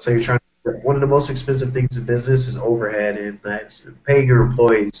 Yep. So you're trying to, one of the most expensive things in business is overhead and that's paying your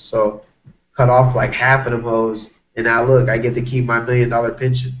employees. So cut off like half of them hoes, and now look, I get to keep my $1 million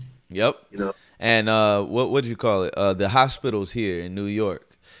pension. Yep. You know. And what'd you call it? The hospitals here in New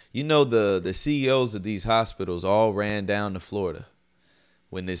York. You know the CEOs of these hospitals all ran down to Florida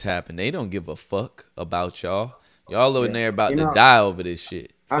when this happened. They don't give a fuck about y'all. Y'all over there about to die over this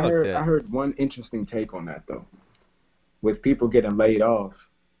shit. I Fuck that. heard one interesting take on that though. With people getting laid off,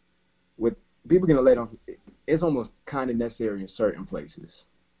 it's almost kind of necessary in certain places.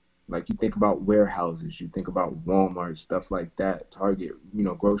 Like you think about warehouses, you think about Walmart, stuff like that, Target, you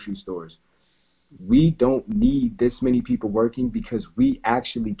know, grocery stores. We don't need this many people working because we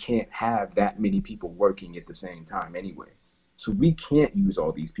actually can't have that many people working at the same time anyway. So we can't use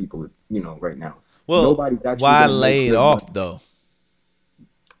all these people, you know, right now. Well, nobody's actually why gonna make lay it good off money. though?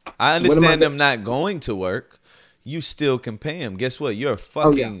 I understand them not going to work. You still can pay them. Guess what? You're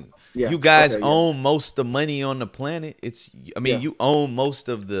fucking. Yeah. You guys Okay, yeah. own most of the money on the planet. You own most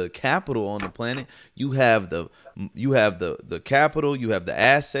of the capital on the planet. You have the capital. You have the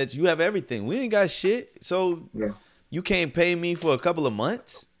assets. You have everything. We ain't got shit. So you can't pay me for a couple of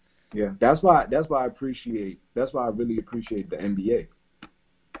months. Yeah, that's why I really appreciate the NBA.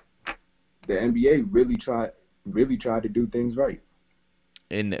 The NBA really tried to do things right.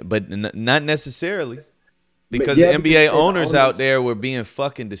 But not necessarily. Because yeah, the because NBA the owners out owners- there were being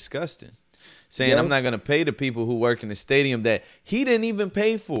fucking disgusting. Saying, I'm not Yes. going to pay the people who work in the stadium that he didn't even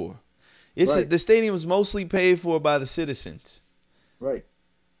pay for. Right. The stadium is mostly paid for by the citizens. Right.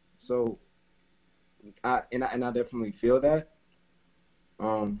 So I definitely feel that.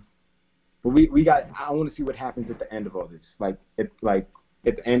 But I want to see what happens at the end of all this. Like at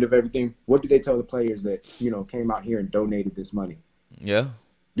the end of everything, what do they tell the players that, you know, came out here and donated this money? Yeah.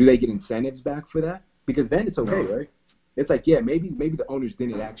 Do they get incentives back for that? Because then it's okay, right? It's like, yeah, maybe the owners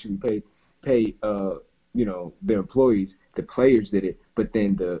didn't actually pay you know, their employees, the players did it, but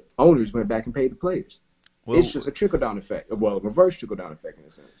then the owners went back and paid the players. Well, it's just a trickle-down effect. Well, a reverse trickle-down effect in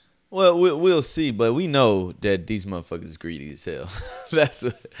a sense. Well, we'll see, but we know that these motherfuckers is greedy as hell.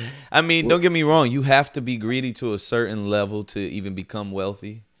 Don't get me wrong. You have to be greedy to a certain level to even become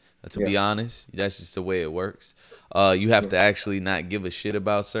wealthy. To be honest, that's just the way it works. You have to actually not give a shit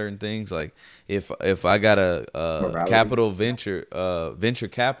about certain things. Like if I got a capital venture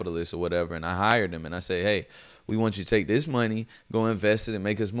capitalist or whatever, and I hired them and I say, hey, we want you to take this money, go invest it, and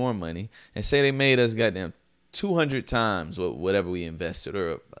make us more money, and say they made us goddamn 200 times whatever we invested,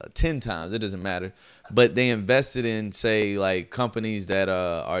 or 10 times, it doesn't matter. But they invested in, say, like companies that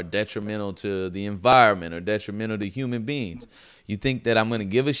are detrimental to the environment or detrimental to human beings. You think that I'm going to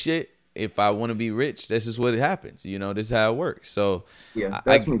give a shit if I want to be rich? This is what happens. You know, this is how it works. So yeah,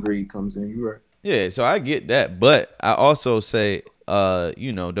 that's when greed comes in. You're right. Yeah, so I get that. But I also say,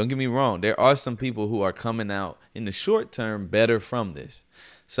 you know, don't get me wrong. There are some people who are coming out in the short term better from this.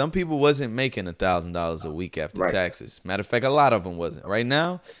 Some people wasn't making $1,000 a week after taxes. Matter of fact, a lot of them wasn't. Right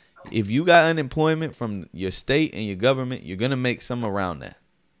now, if you got unemployment from your state and your government, you're going to make some around that.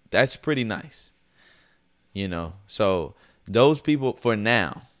 That's pretty nice. You know, so those people, for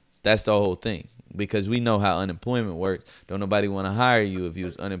now, that's the whole thing. because we know how unemployment works. Don't nobody want to hire you if you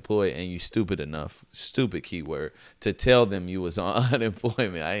was unemployed and you stupid enough, stupid keyword, to tell them you was on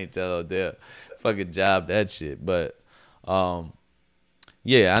unemployment. I ain't tell them fucking job that shit. But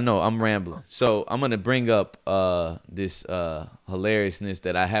yeah, I know I'm rambling. So I'm gonna bring up this hilariousness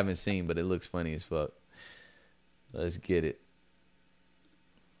that I haven't seen, but it looks funny as fuck. Let's get it.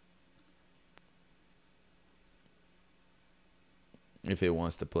 If it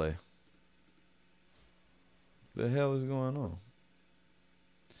wants to play. The hell is going on?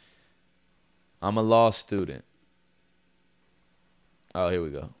 I'm a law student. Oh, here we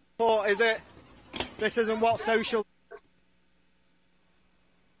go. Or is it? This isn't what social.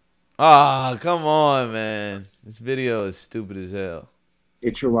 Ah, come on, man. This video is stupid as hell.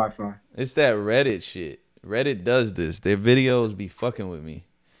 It's your Wi-Fi. It's that Reddit shit. Reddit does this. Their videos be fucking with me.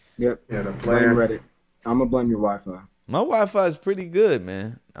 Yep. Yeah, the Blame plan. Reddit. I'm gonna blame your Wi-Fi. My Wi-Fi is pretty good,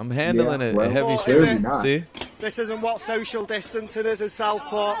 man. I'm handling a heavy Or shit. is it? See? This isn't what social distancing is in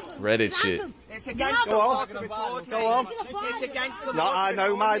Southport. Reddit shit. It's against the law to record me. Go on. It's against the No, law. I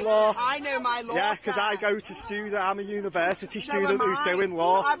know my law. I know my law. Yeah, because sir. I go to student. I'm a university So student am who's I. doing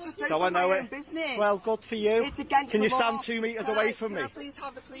law. I've just So I opened know my it. own business. Well, good for you. It's against Can the you law. stand 2 meters away from me? Can I please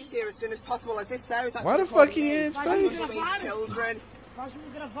have the police here as soon as possible? As this sir is actually Why the fuck he recording in his me. face? Underage children.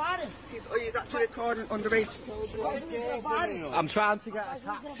 He's actually recording underage children. I'm trying to get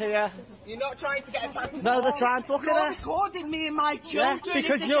attacked here. You're not trying to get attacked at No, all. they're trying to look You're at it. recording me and my Yeah, children.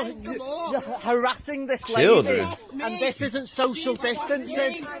 because It's you're against the law. harassing this Children. lady, and this isn't social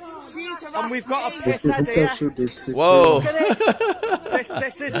distancing. She's And we've got a This piss isn't head here. social distancing. Whoa. Look at it.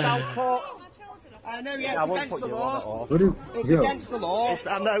 This is Southport. I know, I yeah, it's won't against put the you on law. at all. What is? It's Yo. against the law.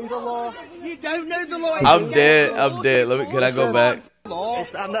 I know the law. You don't know the law. It's I'm against dead. the law I'm dead. Let me. Can I go back? Law.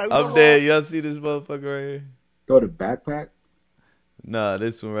 I know the I'm law. dead. Y'all see this motherfucker right here? Throw the backpack. Nah,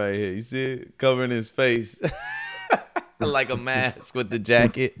 this one right here. You see it? Covering his face. Like a mask with the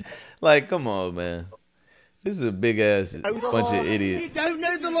jacket. Like, come on, man. This is a big ass bunch of You idiots. don't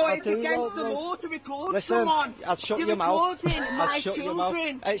know the law. It's do against know the the- law to record Listen, someone. I'll shut You're your mouth. recording I'll my shut your mouth.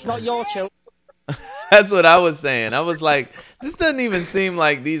 children. It's not your children. That's what I was saying. I was like, this doesn't even seem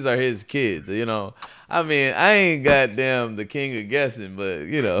like these are his kids, you know? I mean, I ain't goddamn the king of guessing, but,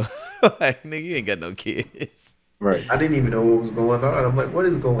 you know, like, nigga, you ain't got no kids. Right. I didn't even know what was going on. I'm like, what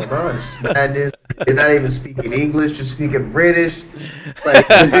is going on? It's madness. They're not even speaking English. You're speaking British. Like,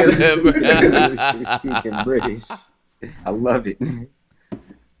 You're speaking British. I love it.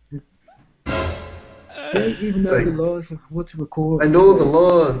 They even know like- the laws of what to record. I know the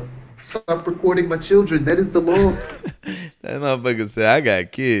law. Stop recording my children. That is the law. That motherfucker said, I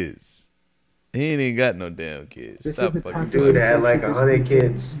got kids. He ain't even got no damn kids. This Stop is the fucking practice Dude of had like social 100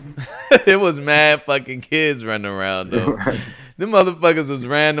 distancing. kids. It was mad fucking kids running around, though. Right. Them motherfuckers was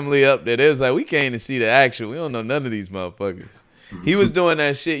randomly up there. They was like, we can't even see the action. We don't know none of these motherfuckers. He was doing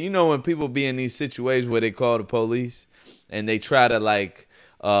that shit. You know when people be in these situations where they call the police and they try to, like,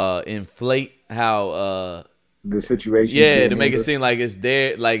 inflate how... The situation. Yeah, to make it seem like it's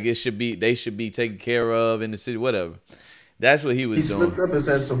there, like it should be, they should be taken care of in the city, whatever. That's what he He was doing. slipped up and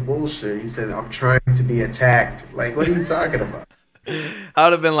said some bullshit. He said, I'm trying to be attacked. Like, what are you talking about? I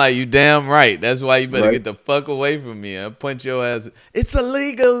would have been like, you damn right. That's why you better Right. get the fuck away from me. I'll punch your ass. It's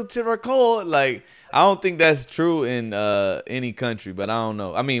illegal to record. Like, I don't think that's true in any country, but I don't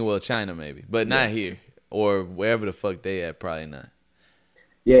know. I mean, well, China maybe, but not here or wherever the fuck they at. Probably not.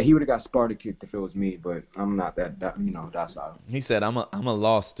 Yeah, he would have got Sparta kicked if it was me, but I'm not that docile. He said, I'm a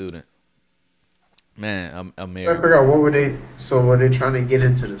law student. Man, I'm I married. figure out what were they. So were they trying to get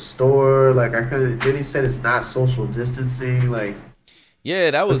into the store? Like I couldn't. Then he said it's not social distancing. Like Yeah,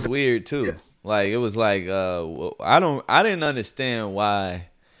 that was weird too. Like it was like I didn't understand why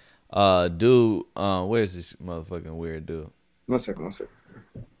dude where's this motherfucking weird dude? One second.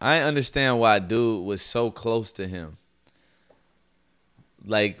 I didn't understand why dude was so close to him.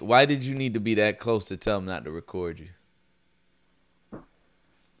 Like, why did you need to be that close to tell him not to record you?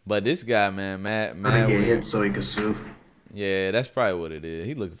 But this guy, man, trying to mad get weird. hit so he could sue. Yeah, that's probably what it is.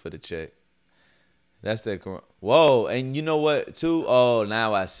 He looking for the check. That's that. Whoa, and you know what, too? Oh,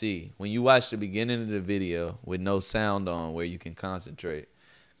 now I see. When you watch the beginning of the video with no sound on where you can concentrate,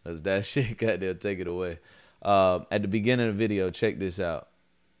 because that shit got there, take it away. At the beginning of the video, check this out.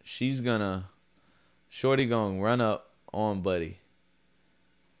 Shorty gonna run up on Buddy.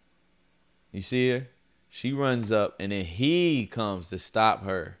 You see her? She runs up, and then he comes to stop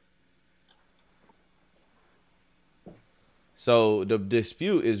her. So the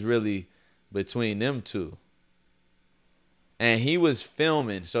dispute is really between them two. And he was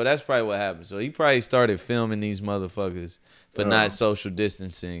filming, so that's probably what happened. So he probably started filming these motherfuckers for not social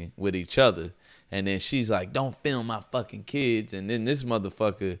distancing with each other. And then she's like, don't film my fucking kids. And then this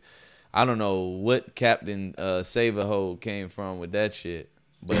motherfucker, I don't know what Captain Save-A-Ho came from with that shit.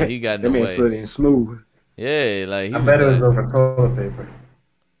 But he got in the That man way. slid in smooth. Yeah, like I bet it was over toilet paper.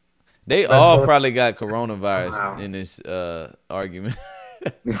 They That's all all- probably got coronavirus Wow. in this argument.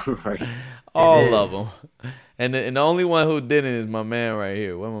 Right. All of them. And the only one who didn't is my man right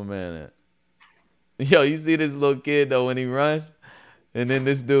here. Where my man at? Yo, you see this little kid though when he run? And then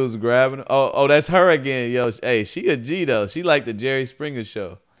this dude's grabbing him. Oh, that's her again. Yo, hey, she a G though. She like the Jerry Springer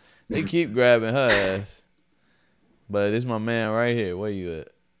show. They keep grabbing her ass. But it's my man right here. Where you at?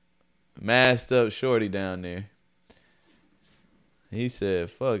 Masked up shorty down there. He said,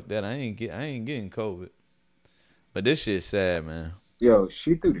 "Fuck that. I ain't getting COVID." But this shit's sad, man. Yo,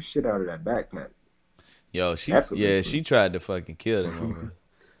 she threw the shit out of that backpack. Yo, she Effortlessly. tried to fucking kill them.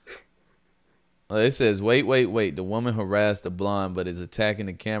 It says, wait. The woman harassed the blonde, but is attacking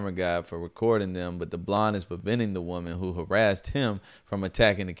the camera guy for recording them. But the blonde is preventing the woman who harassed him from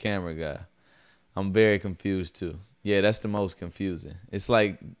attacking the camera guy. I'm very confused too. Yeah, that's the most confusing. It's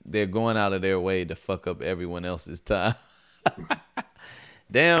like they're going out of their way to fuck up everyone else's time.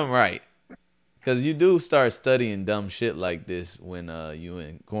 Damn right. Because you do start studying dumb shit like this when you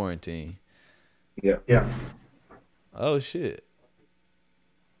in quarantine. Yeah. Yeah. Oh, shit.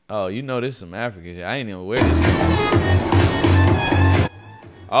 Oh, you know this is some African shit. I ain't even wear this.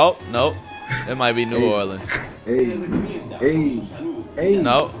 Oh, no. It might be New Orleans. Hey.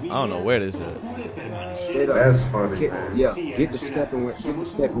 No, I don't know where this is. That's funny, man. Yeah, get the stepping when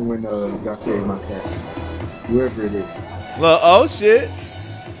y'all carry my cat. Whoever it is. Look, oh shit.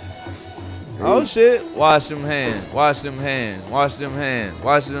 Oh shit. Wash them hands. Move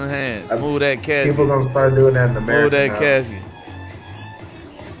that casket. People gonna start doing that in America. Move that now. casket.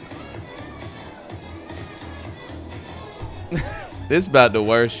 This about the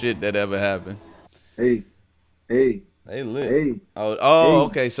worst shit that ever happened. Hey. They lit. Hey. Oh,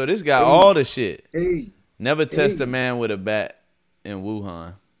 okay. So this got all the shit. Hey. Never test a man with a bat in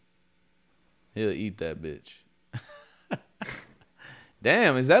Wuhan. He'll eat that bitch.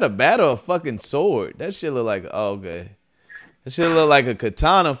 Damn, is that a bat or a fucking sword? That shit look like, oh, okay. That shit look like a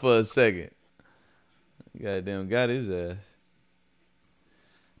katana for a second. Goddamn, got his ass.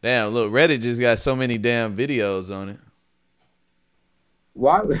 Damn, look, Reddit just got so many damn videos on it.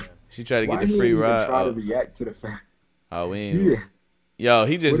 Why? She tried to get Why the he free even ride. try to Oh, react to the fact? oh, we ain't. Yo,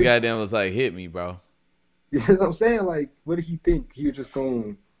 he just What if- goddamn was like, hit me, bro. Because I'm saying, like, what did he think? He was just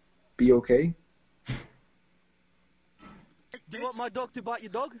gonna be okay? Do you want my dog to bite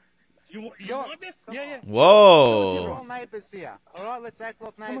your dog? You want this? Yeah. Whoa. All neighbors here. All right, let's act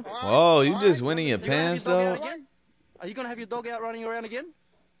like neighbors. Whoa, you just went in your You gonna have pants, your dog out though? again? Are you gonna have your dog out running around again?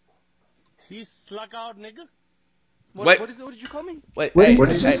 He slug out, nigga. Wait. What did you call me? Wait, What hey,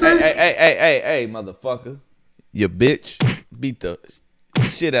 did you hey, say? hey, motherfucker. You bitch. Beat the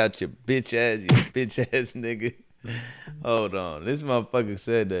shit out your bitch ass nigga. Hold on. This motherfucker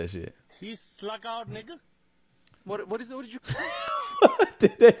said that shit. He slug out, nigga. What did you?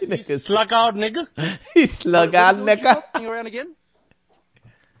 Did that nigga Slug out, nigga. He slug out, What did you nigga. call me? Running around again?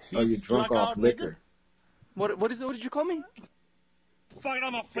 Are you drunk slug off out, liquor? What did you call me? Fuck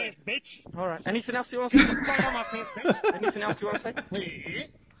on my face, bitch. All right. Anything else you want to say? Fuck on my face, bitch. Anything else you want to say? Hey,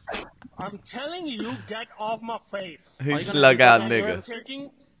 I'm telling you, get off my face. He Are you gonna slug be out, fucking nigga. Taking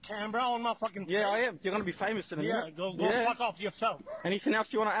camera on my fucking face? Yeah, I am. You're gonna be famous in a Yeah, minute. go Yeah. fuck off yourself. Anything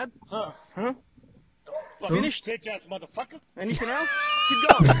else you want to add? Huh? Huh? Finished, bitch ass motherfucker. Anything else? Keep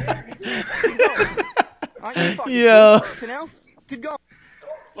going. Keep going. Aren't you fucking Yo. cool? Anything else? Keep going.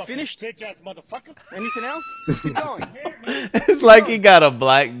 Finished. Bitch ass motherfucker. Anything else? Keep going. It's like he got a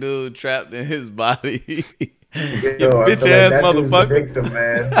black dude trapped in his body. You Yo, I bitch feel ass like that dude's the motherfucker. victim,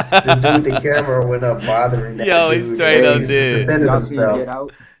 man. The dude with the camera went up bothering that Yo, he dude. straight up He's did. defending Y'all seen himself. Get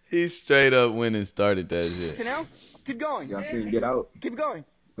Out? He straight up went and started that shit. Anything else? Keep going. Y'all seen Get Out? Keep going.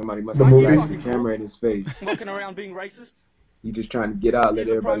 Somebody must The have movie? flashed the camera in his face. Walking around being racist. He just trying to get out, let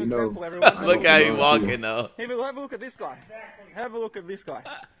He's a prime everybody know. example, everyone. I Look know how he what walking though. Have a look at this guy. Have a look at this guy.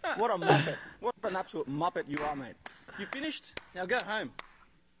 What a muppet. What an absolute muppet you are, mate. You finished? Now go home.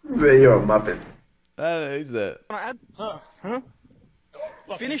 You're a muppet. He said, Want to add? Huh? Huh?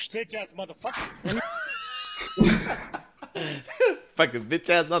 Finished? Bitch ass motherfucker. fucking bitch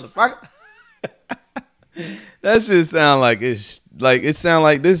ass motherfucker. That shit sound like it sound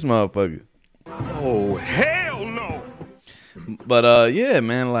like this motherfucker. Oh, hell no. But yeah,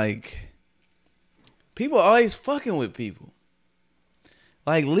 man, like people always fucking with people.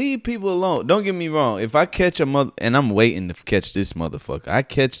 Like, leave people alone. Don't get me wrong. If I catch a mother, and I'm waiting to catch this motherfucker, I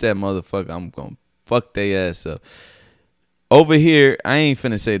catch that motherfucker, I'm gonna fuck their ass up. over here, I ain't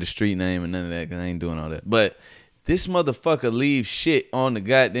finna say the street name and none of that because I ain't doing all that. But this motherfucker leaves shit on the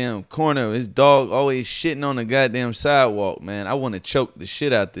goddamn corner. His dog always shitting on the goddamn sidewalk, man. I want to choke the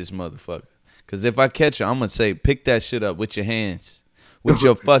shit out this motherfucker. Because if I catch her, I'm going to say, pick that shit up with your hands. With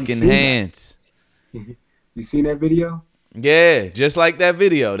your fucking hands. You seen that video? Yeah, just like that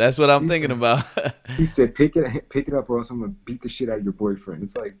video. That's what I'm thinking about. He said, pick it up or else I'm going to beat the shit out of your boyfriend.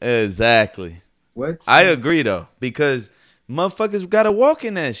 It's like. Exactly. What? I agree, though. Because motherfuckers got to walk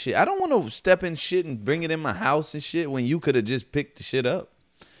in that shit. I don't want to step in shit and bring it in my house and shit when you could have just picked the shit up.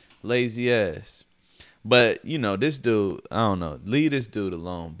 Lazy ass. But, you know, this dude, I don't know. Leave this dude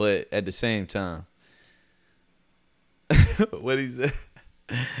alone. But at the same time. What he said?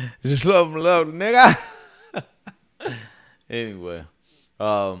 Just love him, nigga. Anyway.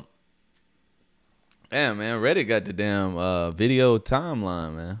 Damn, man. Reddit got the damn video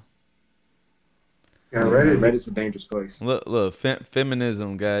timeline, man. Yeah, Reddit's a dangerous place. Look,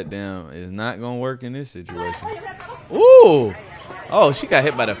 feminism, goddamn, is not gonna work in this situation. Ooh, oh, she got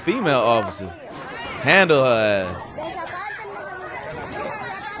hit by the female officer. Handle her ass.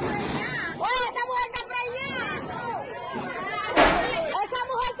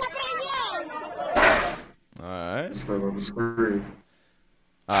 All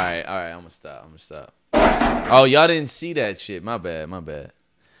right. All right. I'm gonna stop. Oh, y'all didn't see that shit. My bad.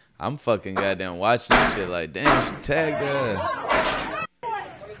 I'm fucking goddamn watching this shit like, damn, she tagged her.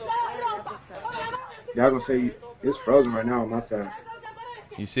 Y'all gonna say it's frozen right now on my side.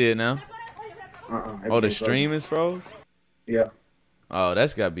 You see it now? Oh, the stream is froze? Yeah. Oh,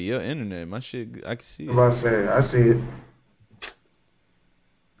 that's gotta be your internet. My shit, I can see it. I'm about to say, I see it.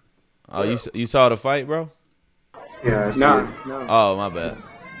 Oh, you saw the fight, bro? Yeah, I see it. No. Oh, my bad.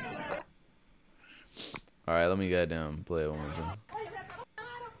 All right, let me goddamn play it one more time.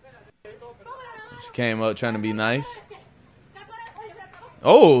 She came up trying to be nice.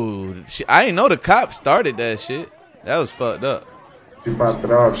 Oh, I didn't know the cop started that shit. That was fucked up. She popped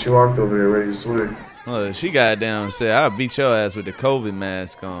it off. She walked over there ready to swing. She got down and said, I'll beat your ass with the COVID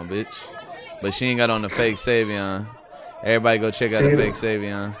mask on, bitch. But she ain't got on the fake Savion. Everybody go check out the fake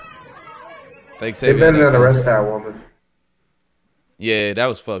Savion. Fake Savion. They better not arrest that woman. Yeah, that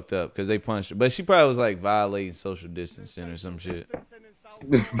was fucked up because they punched her. But she probably was like violating social distancing or some shit.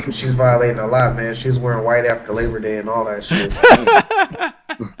 She's violating a lot, man. She's wearing white after Labor Day and all that shit.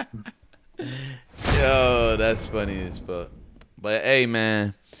 Yo, that's funny as fuck. But hey,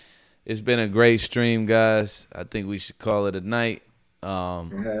 man, it's been a great stream, guys. I think we should call it a night.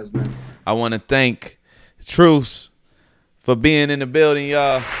 It has been. I want to thank Truce for being in the building,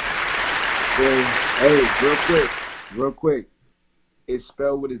 y'all. Hey, real quick. It's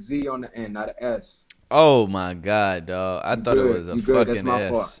spelled with a Z on the end, not an S. Oh my God, dog! I thought it was a fucking That's my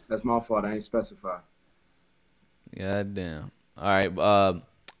S. fault. That's my fault. I ain't specify. God damn. All right.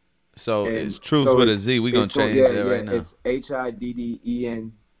 So it's Truth with a Z. We gonna change that right now. It's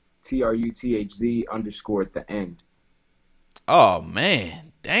HIDDENTRUTHZ _ at the end. Oh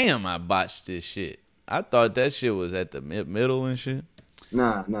man, damn! I botched this shit. I thought that shit was at the middle and shit.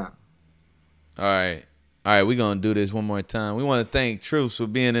 Nah. All right. We gonna do this one more time. We want to thank Truth for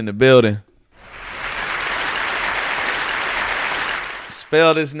being in the building.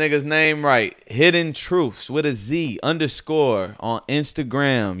 Spell this nigga's name right. Hidden Truths with a Z _ on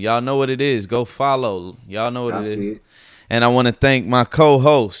Instagram. Y'all know what it is. Go follow. Y'all know what it is. And I want to thank my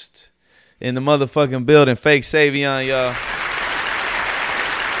co-host in the motherfucking building, Fake Savion, y'all.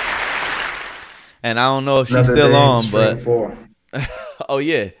 And I don't know if she's still on, but oh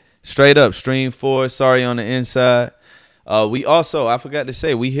yeah, straight up Stream 4. Sorry on the inside. We also, I forgot to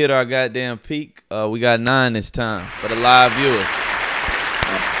say, we hit our goddamn peak. We got 9 this time for the live viewers.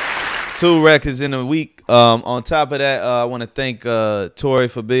 2 records in a week. On top of that, I want to thank Tori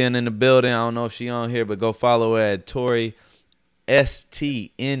for being in the building. I don't know if she on here, but go follow her at Tori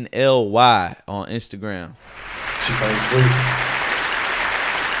STNLY on Instagram. She can't sleep.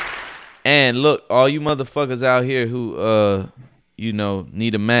 And look, all you motherfuckers out here who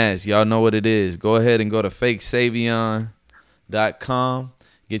need a mask, y'all know what it is. Go ahead and go to fakesavion.com.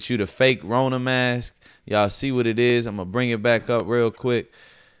 Get you the fake Rona mask. Y'all see what it is. I'm gonna bring it back up real quick.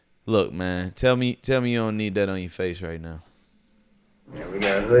 Look, man, tell me you don't need that on your face right now. Yeah, we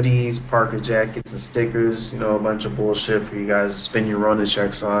got hoodies, Parker jackets, and stickers. A bunch of bullshit for you guys to spend your Rona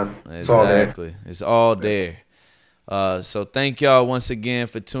checks on. It's all there. Exactly. It's all there. So thank y'all once again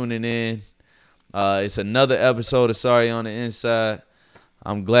for tuning in. It's another episode of Sorry on the Inside.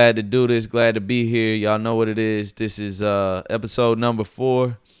 I'm glad to do this. Glad to be here. Y'all know what it is. This is episode number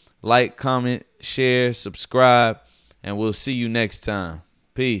 4. Like, comment, share, subscribe, and we'll see you next time.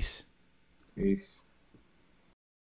 Peace. Peace.